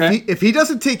 Okay. If he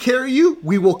doesn't take care of you,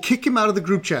 we will kick him out of the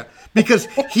group chat because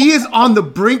he is on the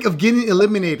brink of getting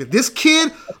eliminated. This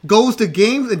kid goes to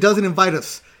games and doesn't invite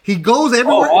us. He goes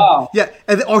everywhere. Oh, wow. Yeah,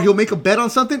 or he'll make a bet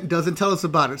on something, doesn't tell us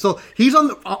about it. So he's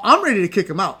on. I'm ready to kick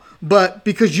him out, but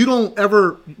because you don't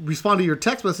ever respond to your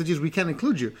text messages, we can't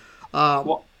include you.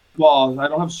 Well, I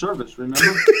don't have service. Remember.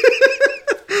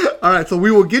 All right, so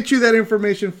we will get you that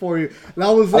information for you. That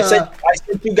was I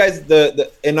sent you guys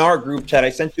the in our group chat.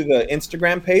 I sent you the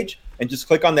Instagram page, and just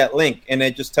click on that link, and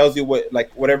it just tells you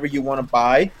whatever you want to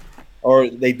buy, or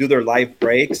they do their live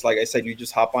breaks. Like I said, you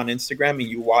just hop on Instagram and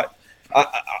you watch.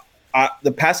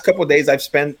 The past couple of days, I've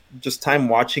spent just time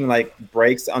watching like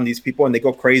breaks on these people, and they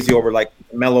go crazy over like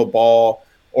Melo Ball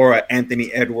or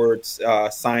Anthony Edwards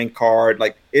signed card.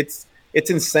 Like it's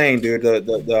insane, dude,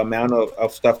 the amount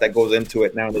of stuff that goes into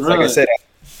it now. It's Like I said,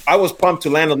 I was pumped to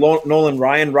land a Nolan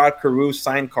Ryan, Rod Carew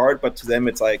signed card, but to them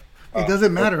it's like it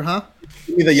doesn't matter, huh?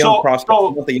 Give me the young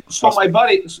prospect. So my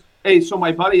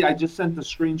buddy, I just sent the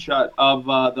screenshot of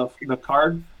the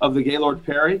card of the Gaylord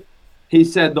Perry. He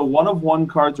said the 1-of-1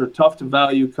 cards are tough to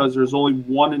value because there's only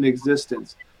one in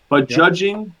existence. But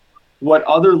judging what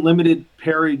other limited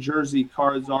Perry jersey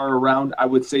cards are around, I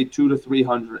would say 200 to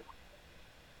 300.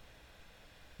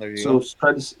 So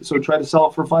try to sell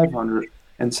it for 500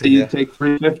 and see you take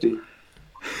 350.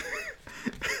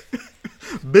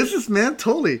 Businessman,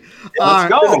 totally. Let's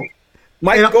go.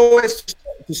 My goal is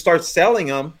to start selling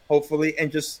them, hopefully,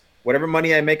 and just whatever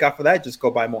money I make off of that, just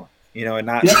go buy more. And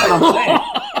not. That's what I'm saying.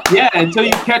 Yeah, until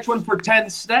you catch one for 10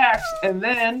 stacks, and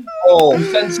then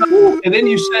you send some, and then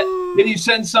you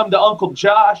send some to Uncle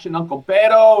Josh and Uncle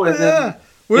Beto, and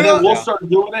then we'll start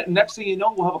doing it. And next thing you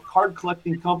know, we'll have a card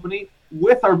collecting company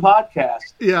with our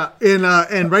podcast. Yeah,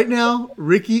 and right now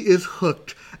Ricky is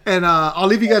hooked, and I'll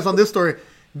leave you guys on this story.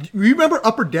 You remember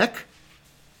Upper Deck?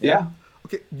 Yeah.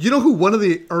 Okay. You know who one of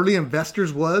the early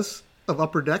investors was of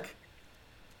Upper Deck?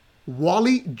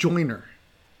 Wally Joyner.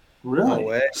 Really? No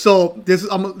way. So this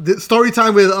is story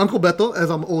time with Uncle Beto as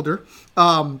I'm older.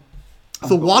 So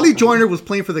Wally Joyner was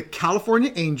playing for the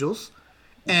California Angels,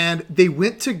 and they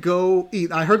went to go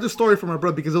eat. I heard the story from my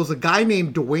brother because there was a guy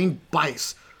named Dwayne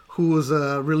Bice who was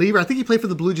a reliever. I think he played for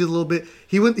the Blue Jays a little bit.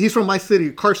 He's from my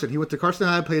city, Carson. He went to Carson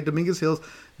High, played at Dominguez Hills.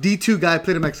 D2 guy,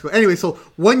 played in Mexico. Anyway, so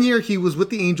one year he was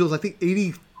with the Angels, I think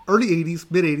early 80s,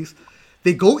 mid 80s.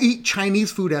 They go eat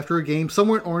Chinese food after a game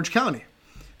somewhere in Orange County.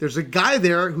 There's a guy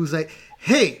there who's like,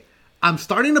 hey, I'm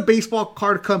starting a baseball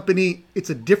card company. It's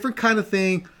a different kind of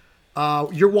thing.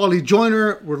 You're Wally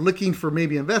Joyner. We're looking for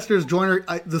maybe investors. Joyner,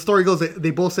 the story goes that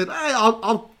they both said,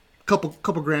 I'll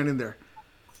couple grand in there.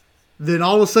 Then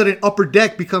all of a sudden, Upper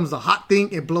Deck becomes the hot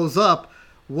thing. It blows up.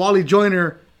 Wally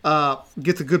Joyner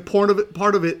gets a good part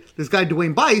of it. This guy,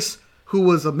 Dwayne Bice, who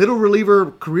was a middle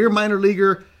reliever, career minor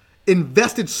leaguer,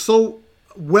 invested so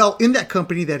well in that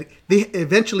company that they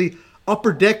eventually,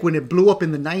 Upper Deck, when it blew up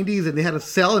in the 90s and they had to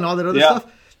sell and all that other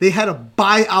stuff, they had to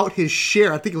buy out his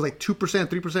share. I think it was like 2%,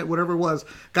 3%, whatever it was.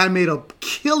 Guy made a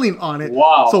killing on it.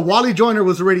 Wow. So Wally Joyner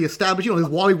was already established, his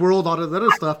Wally World, all that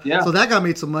other stuff. Yeah. So that guy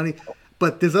made some money.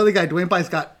 But this other guy, Dwayne Bice,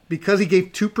 because he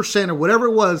gave 2% or whatever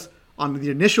it was on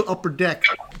the initial Upper Deck,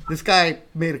 this guy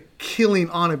made a killing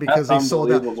on it because they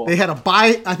sold out. They had to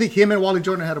buy, I think him and Wally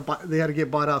Joyner had to get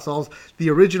bought out. So it was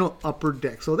the original Upper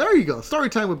Deck. So there you go. Story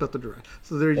time with Beto Duran.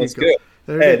 So there you go.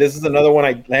 Hey, this is another one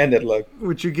I landed. Look.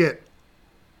 What'd you get?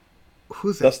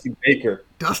 Who's that? Dusty Baker.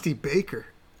 Dusty Baker.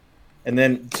 And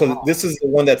then, this is the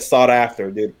one that's sought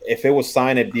after, dude. If it was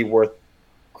signed, it'd be worth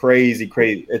crazy.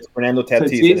 It's Fernando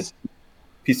Tatis. It's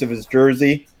a piece of his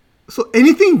jersey. So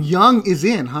anything young is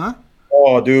in, huh?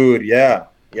 Oh, dude, yeah.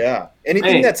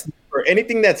 Anything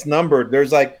that's numbered.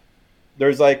 There's like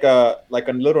a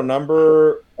little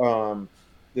number.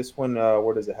 This one,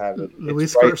 where does it have it?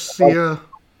 Luis Garcia.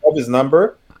 Of his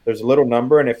number, there's a little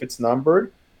number, and if it's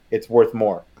numbered, it's worth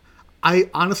more.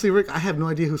 I honestly, Rick, I have no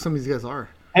idea who some of these guys are.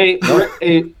 Hey,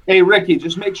 Ricky,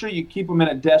 just make sure you keep them in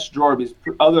a desk drawer because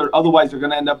otherwise they're going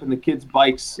to end up in the kids'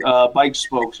 bike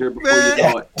spokes here before you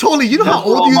know it. Totally. You know how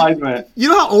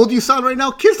old you sound right now?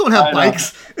 Kids don't have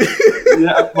bikes.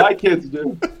 Yeah, my kids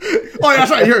do. Oh, yeah, that's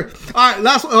right. Here. All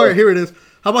right, all right, here it is.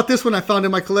 How about this one I found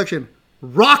in my collection?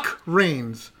 Rock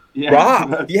Reigns. Yeah,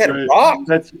 Rock. You had great. Rock.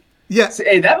 Yes.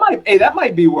 Hey, that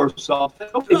might be worth something.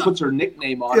 Nobody puts her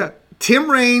nickname on it.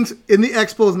 Tim Raines in the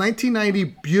Expos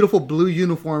 1990, beautiful blue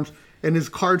uniforms, and his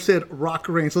card said Rock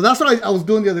Reigns. So that's what I was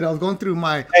doing the other day. I was going through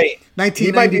my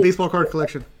 1990 baseball card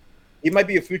collection. He might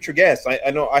be a future guest. I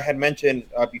know I had mentioned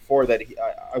before that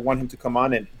I want him to come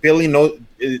on, and Billy knows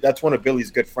that's one of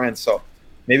Billy's good friends. So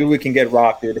maybe we can get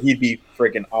Rock, dude. He'd be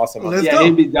freaking awesome. Let's go.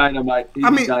 He'd be dynamite.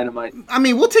 Dynamite. I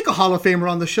mean, we'll take a Hall of Famer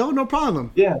on the show, no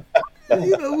problem. Yeah. What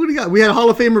do you got? We had Hall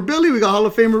of Famer Billy, we got Hall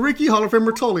of Famer Ricky, Hall of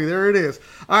Famer Tully. There it is.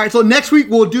 All right, so next week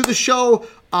we'll do the show.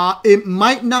 It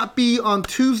might not be on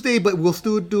Tuesday, but we'll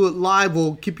still do it live.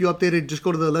 We'll keep you updated. Just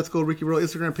go to the Let's Go Ricky Roll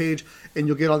Instagram page, and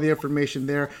you'll get all the information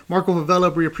there. Marco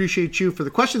Favela, we appreciate you for the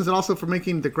questions and also for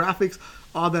making the graphics,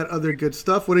 all that other good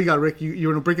stuff. What do you got, Rick? You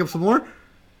want to break up some more?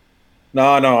 No,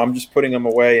 I'm just putting them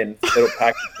away in little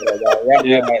packages like that.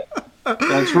 Yeah,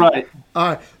 that's right. All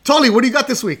right. Tully, what do you got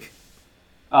this week?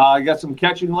 I got some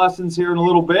catching lessons here in a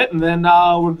little bit, and then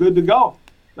we're good to go.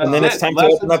 And then it's time to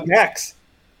open up packs.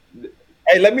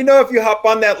 Hey, let me know if you hop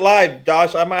on that live,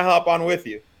 Josh. I might hop on with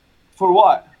you. For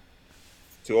what?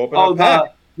 To open up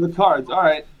packs. The cards. All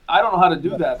right. I don't know how to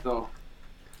do that, though.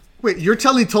 Wait, you're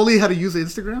telling Tully how to use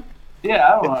Instagram? Yeah,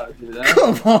 I don't know how to do that.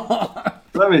 Come on.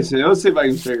 Let me see. Let's see if I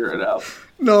can figure it out.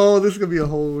 No, this is going to be a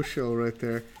whole show right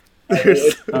there.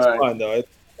 It's fun, though. It's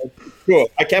cool.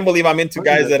 I can't believe I'm into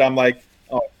guys that I'm like,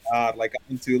 oh, God, like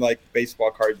I'm into like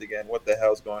baseball cards again. What the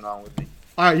hell's going on with me?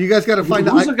 All right, you guys got to find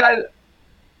out. Who's the guy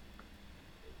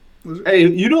Hey,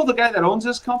 you know the guy that owns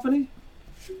this company?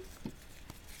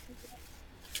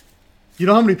 You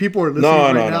know how many people are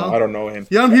listening right now? No, I don't know him.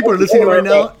 You know how many people are listening right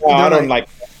now? No, I don't like.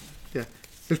 Yeah,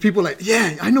 there's people like,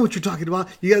 yeah, I know what you're talking about.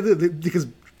 You got because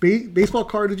baseball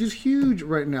cards are just huge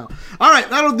right now. All right,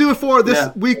 that'll do it for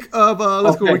this week of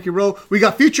Let's Go Ricky Roll. We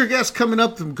got future guests coming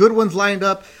up, some good ones lined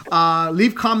up.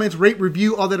 Leave comments, rate,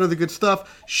 review, all that other good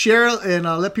stuff. Share and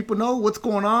let people know what's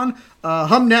going on.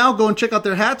 Hum Now, go and check out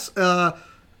their hats.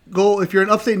 Go if you're in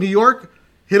upstate New York,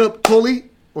 hit up Tully.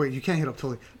 Wait, you can't hit up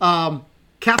Tully.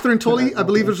 Catherine Tully, I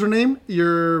believe is her name.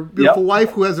 Your beautiful wife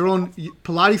who has her own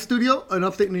Pilates studio in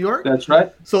upstate New York. That's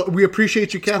right. So we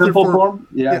appreciate you, Catherine. Simple form.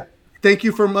 Yeah. Thank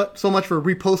you so much for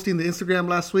reposting the Instagram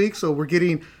last week. So we're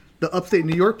getting the upstate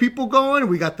New York people going.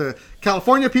 We got the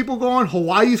California people going.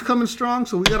 Hawaii's coming strong.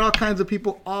 So we got all kinds of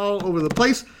people all over the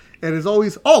place. And as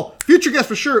always, future guest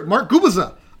for sure, Mark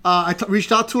Gubaza. I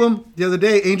reached out to him the other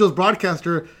day, Angels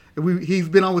broadcaster. And he's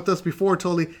been on with us before,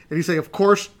 Tully. And he said, of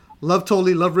course, love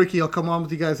Tully, love Ricky. I'll come on with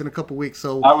you guys in a couple weeks.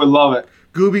 So I would love it.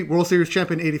 Gooby, World Series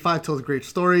champion 85, tells great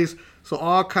stories. So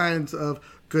all kinds of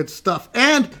good stuff.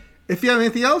 And if you have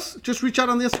anything else, just reach out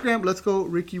on the Instagram. Let's Go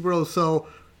Ricky Rose. So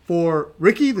for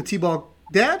Ricky, the T-ball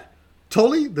dad,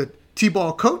 Tully, the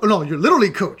T-ball coach. Oh, no, your Little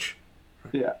League coach.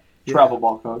 Yeah. Travel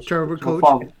ball coach. Travel coach.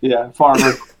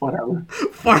 Farmer, whatever.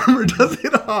 Farmer does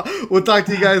it all. We'll talk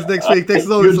to you guys next week. Thanks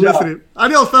as always for listening.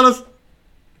 Adios, fellas.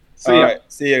 See ya.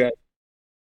 See you guys.